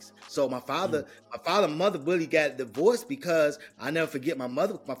politics. So my father and mother really got divorced because I never forget my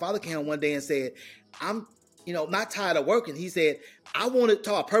father came home one day and said, I'm, not tired of working. He said, I want to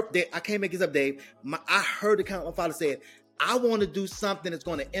talk I can't make this up, Dave. I heard the comment my father said, I want to do something that's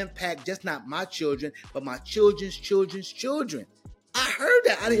going to impact just not my children, but my children's children's children. I heard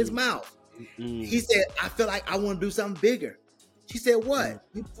that out of his mouth. He said, I feel like I want to do something bigger. She said, what?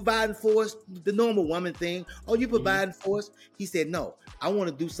 You providing for us, the normal woman thing. Oh, you providing for us? He said, no, I want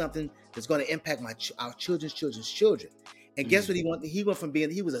to do something that's going to impact our children's children's children. And guess what he wanted? He went from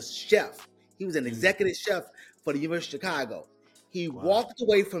he was a chef. He was an executive chef for the University of Chicago. He walked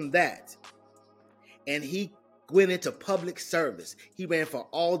away from that and he went into public service. He ran for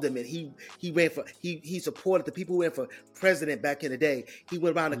alderman. He supported the people who ran for president back in the day. He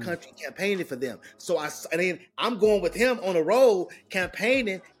went around the country campaigning for them. So I'm going with him on the road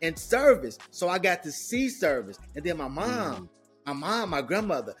campaigning and service. So I got to see service. And then my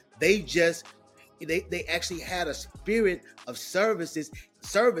grandmother, they actually had a spirit of service,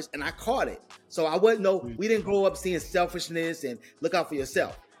 and I caught it. So I we didn't grow up seeing selfishness and look out for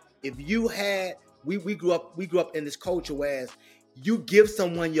yourself. If you had, we grew up in this culture where you give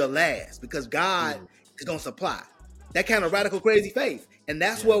someone your last because God is gonna supply. That kind of radical, crazy faith, and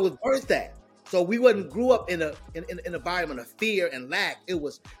that's where it was birthed at. So we grew up in an environment of fear and lack. It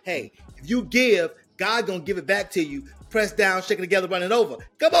was, hey, if you give, God gonna give it back to you. Press down, shake it together, run it over.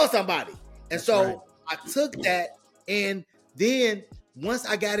 Come on, somebody. And I took that, and then once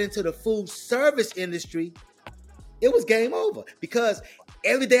I got into the food service industry, it was game over because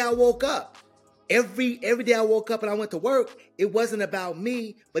every day I woke up. Every day I woke up and I went to work, it wasn't about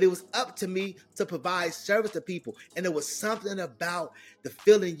me, but it was up to me to provide service to people. And there was something about the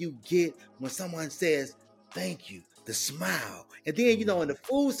feeling you get when someone says, thank you, the smile. And then, in the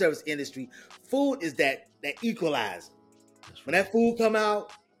food service industry, food is that equalizer. When that food come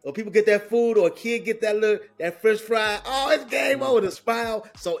out, or people get that food, or a kid get that French fry, it's game over, the smile.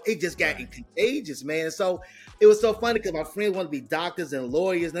 So it just got contagious, man. So it was so funny because my friends wanted to be doctors and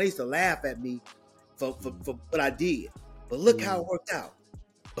lawyers, and they used to laugh at me for what I did. But look how it worked out.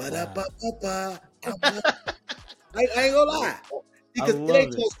 I ain't gonna lie. Because it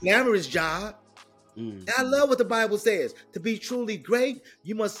ain't no glamorous job. And I love what the Bible says. To be truly great,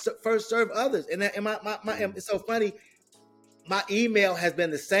 you must first serve others. And it's so funny. My email has been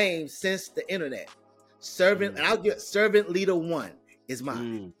the same since the internet. Servant, and I'll get servant leader 1 is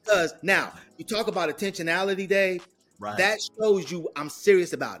mine. Because now you talk about intentionality, Dave. Right. That shows you I'm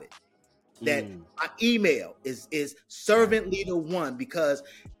serious about it. That my email is servant leader 1 because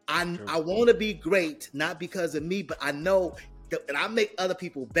I want to be great, not because of me, but I know that I make other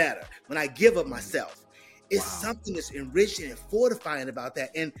people better when I give of myself. It's something that's enriching and fortifying about that.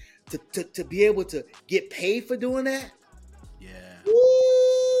 And to be able to get paid for doing that. Yeah.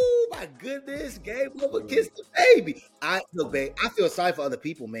 Ooh, my goodness, game over, kiss the baby. Look, babe, I feel sorry for other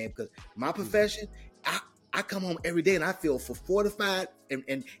people, man, because my profession, I come home every day and I feel fortified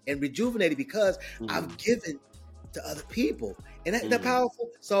and rejuvenated because I've given to other people. And that's powerful.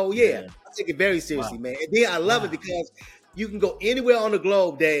 So I take it very seriously, man. And then I love it because you can go anywhere on the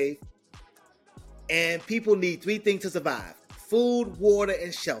globe, Dave, and people need 3 things to survive: food, water,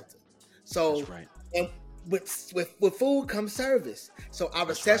 and shelter. So and with food comes service. So our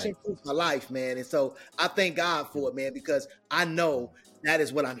recession proofed my life, man. And so I thank God for it, man, because I know that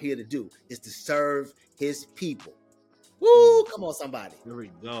is what I'm here to do, is to serve his people. Woo, come on, somebody. There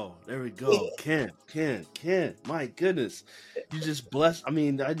we go. There we go. Ken. My goodness. You just blessed. I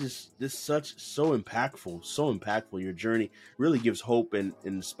mean, this so impactful. Your journey really gives hope and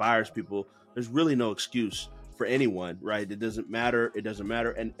inspires people. There's really no excuse for anyone, right? It doesn't matter.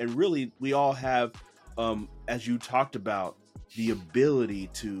 And really, we all have, as you talked about, the ability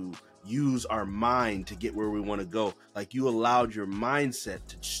to use our mind to get where we want to go. Like, you allowed your mindset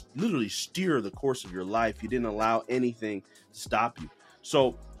to literally steer the course of your life. You didn't allow anything to stop you.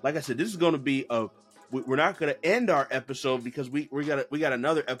 So, like I said, this is going to be we're not going to end our episode because we got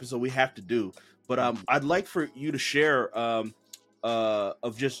another episode we have to do. But I'd like for you to share of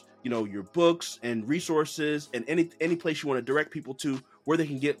just, your books and resources and any place you want to direct people to where they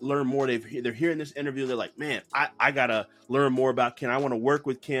can learn more. They're hearing this interview. They're like, man, I got to learn more about Ken. I want to work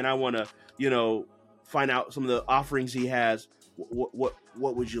with Ken. I want to, find out some of the offerings he has. What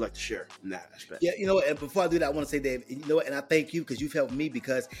would you like to share in that aspect? Yeah, and before I do that, I want to say, Dave, and I thank you because you've helped me,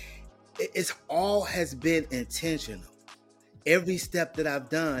 because it's all has been intentional. Every step that I've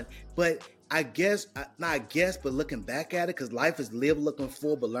done, but but looking back at it, because life is lived looking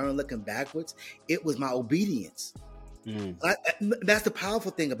forward, but learn looking backwards. It was my obedience. That's the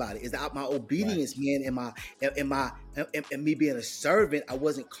powerful thing about it, is that my obedience, right, man, and me being a servant. I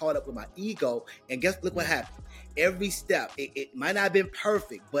wasn't caught up with my ego. And look what happened. Every step, it might not have been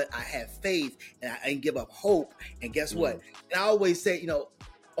perfect, but I had faith and I didn't give up hope. And guess what? And I always say,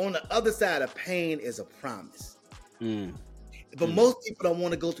 on the other side of pain is a promise. But most people don't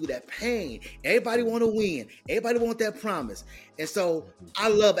want to go through that pain. Everybody want to win. Everybody want that promise. And so I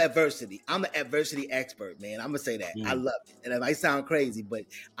love adversity. I'm an adversity expert, man. I'm going to say that. I love it. And it might sound crazy, but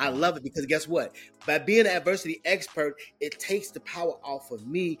I love it because guess what? By being an adversity expert, it takes the power off of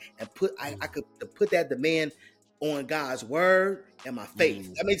me and I could put that demand on God's word and my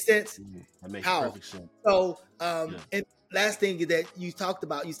faith. That makes sense? That makes perfect sense. So, and last thing that you talked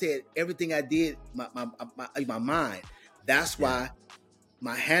about, you said everything I did, my mind. That's why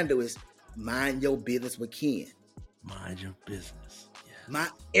my handle is Mind Your Business with Ken. Mind your business. Yeah.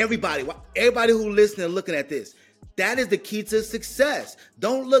 Everybody who listening and looking at this, that is the key to success.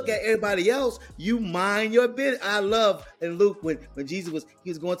 Don't look at everybody else. You mind your business. I love in Luke when Jesus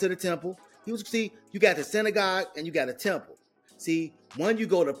was going to the temple. You got the synagogue and you got a temple. See, one you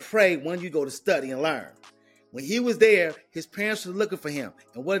go to pray, one you go to study and learn. When he was there, his parents were looking for him.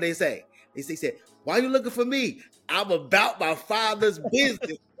 And what did they say? They said, "Why are you looking for me? I'm about my Father's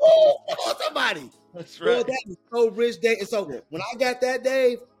business." Oh, come on, somebody. That's right. Boy, that is so rich, Dave. And so when I got that,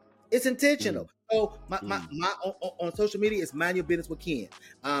 Dave, it's intentional. So my on social media, it's Mind Your Business with Ken.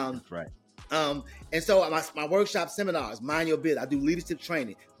 That's right. And so my workshop seminars, Mind Your Business. I do leadership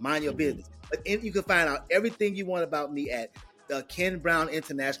training, Mind Your Business. But you can find out everything you want about me at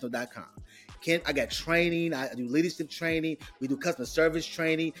KenBrownInternational.com. I got training. I do leadership training. We do customer service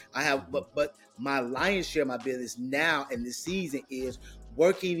training. I have, but my lion's share of my business now in this season is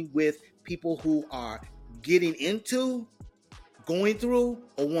working with people who are getting into, going through,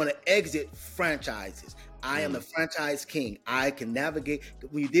 or want to exit franchises. I am the franchise king. I can navigate.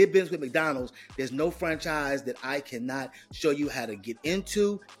 When you did business with McDonald's, there's no franchise that I cannot show you how to get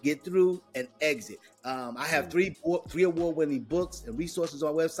into, get through, and exit. I have three award-winning books and resources on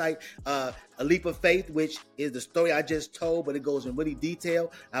our website. A Leap of Faith, which is the story I just told, but it goes in really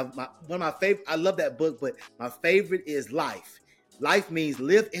detail. One of my favorite. I love that book, but my favorite is Life. Life means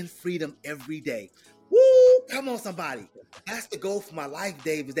live in freedom every day. Woo! Come on, somebody. That's the goal for my life,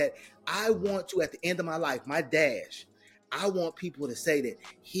 Dave, is that I want to, at the end of my life, my dash, I want people to say that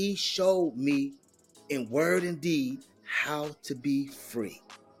he showed me in word and deed how to be free.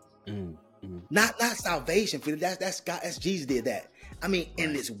 Not salvation freedom. That's God. That's Jesus did that. I mean,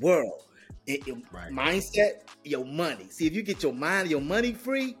 in this world, mindset, your money. See, if you get your mind, your money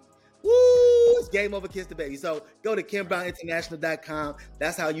free, woo, it's game over, kiss the baby. So go to KenBrownInternational.com.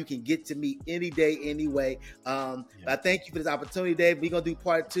 That's how you can get to me any day, anyway. I thank you for this opportunity, Dave. We're gonna do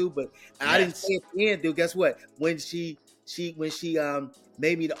part 2, but I didn't say at the end, dude. Guess what? When she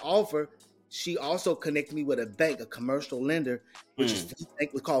made me the offer, she also connected me with a bank, a commercial lender, which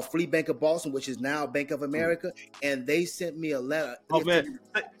was called Free Bank of Boston, which is now Bank of America, and they sent me a letter. Oh man,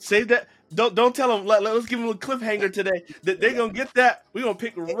 save that. Don't tell them. Let's give them a cliffhanger today. They're gonna get that. We're gonna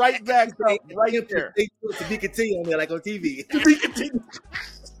pick right back up right there. To be continued on there, like on TV. To be continued.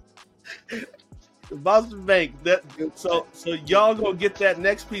 The Boston Bank. So y'all gonna get that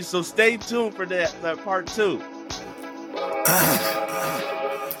next piece. So stay tuned for that part 2.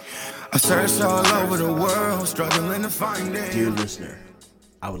 I searched all over the world, struggling to find it. Dear listener,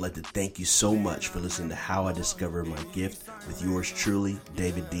 I would like to thank you so much for listening to How I Discovered My Gift with yours truly,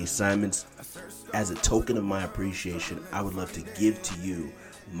 David D. Simons. As a token of my appreciation, I would love to give to you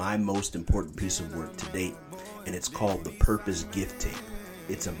my most important piece of work to date, and it's called the Purpose Gift Tape.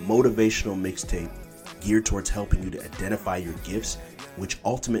 It's a motivational mixtape geared towards helping you to identify your gifts, which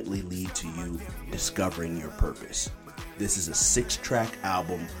ultimately lead to you discovering your purpose. This is a 6-track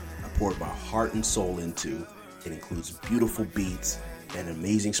album I poured my heart and soul into. It includes beautiful beats and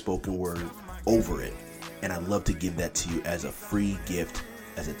amazing spoken word over it, and I'd love to give that to you as a free gift,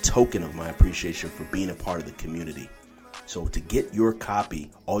 as a token of my appreciation for being a part of the community. So to get your copy,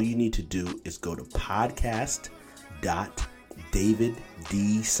 all you need to do is go to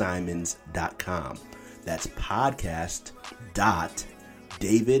podcast.daviddsimons.com. That's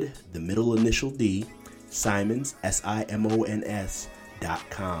podcast.david, the middle initial D, Simons, SIMONS.com,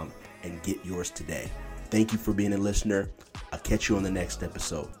 and get yours today. Thank you for being a listener. I'll catch you on the next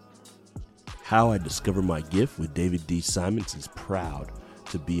episode. How I Discovered My Gift with David D. Simons is proud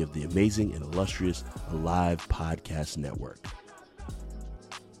to be of the amazing and illustrious Alive Podcast Network.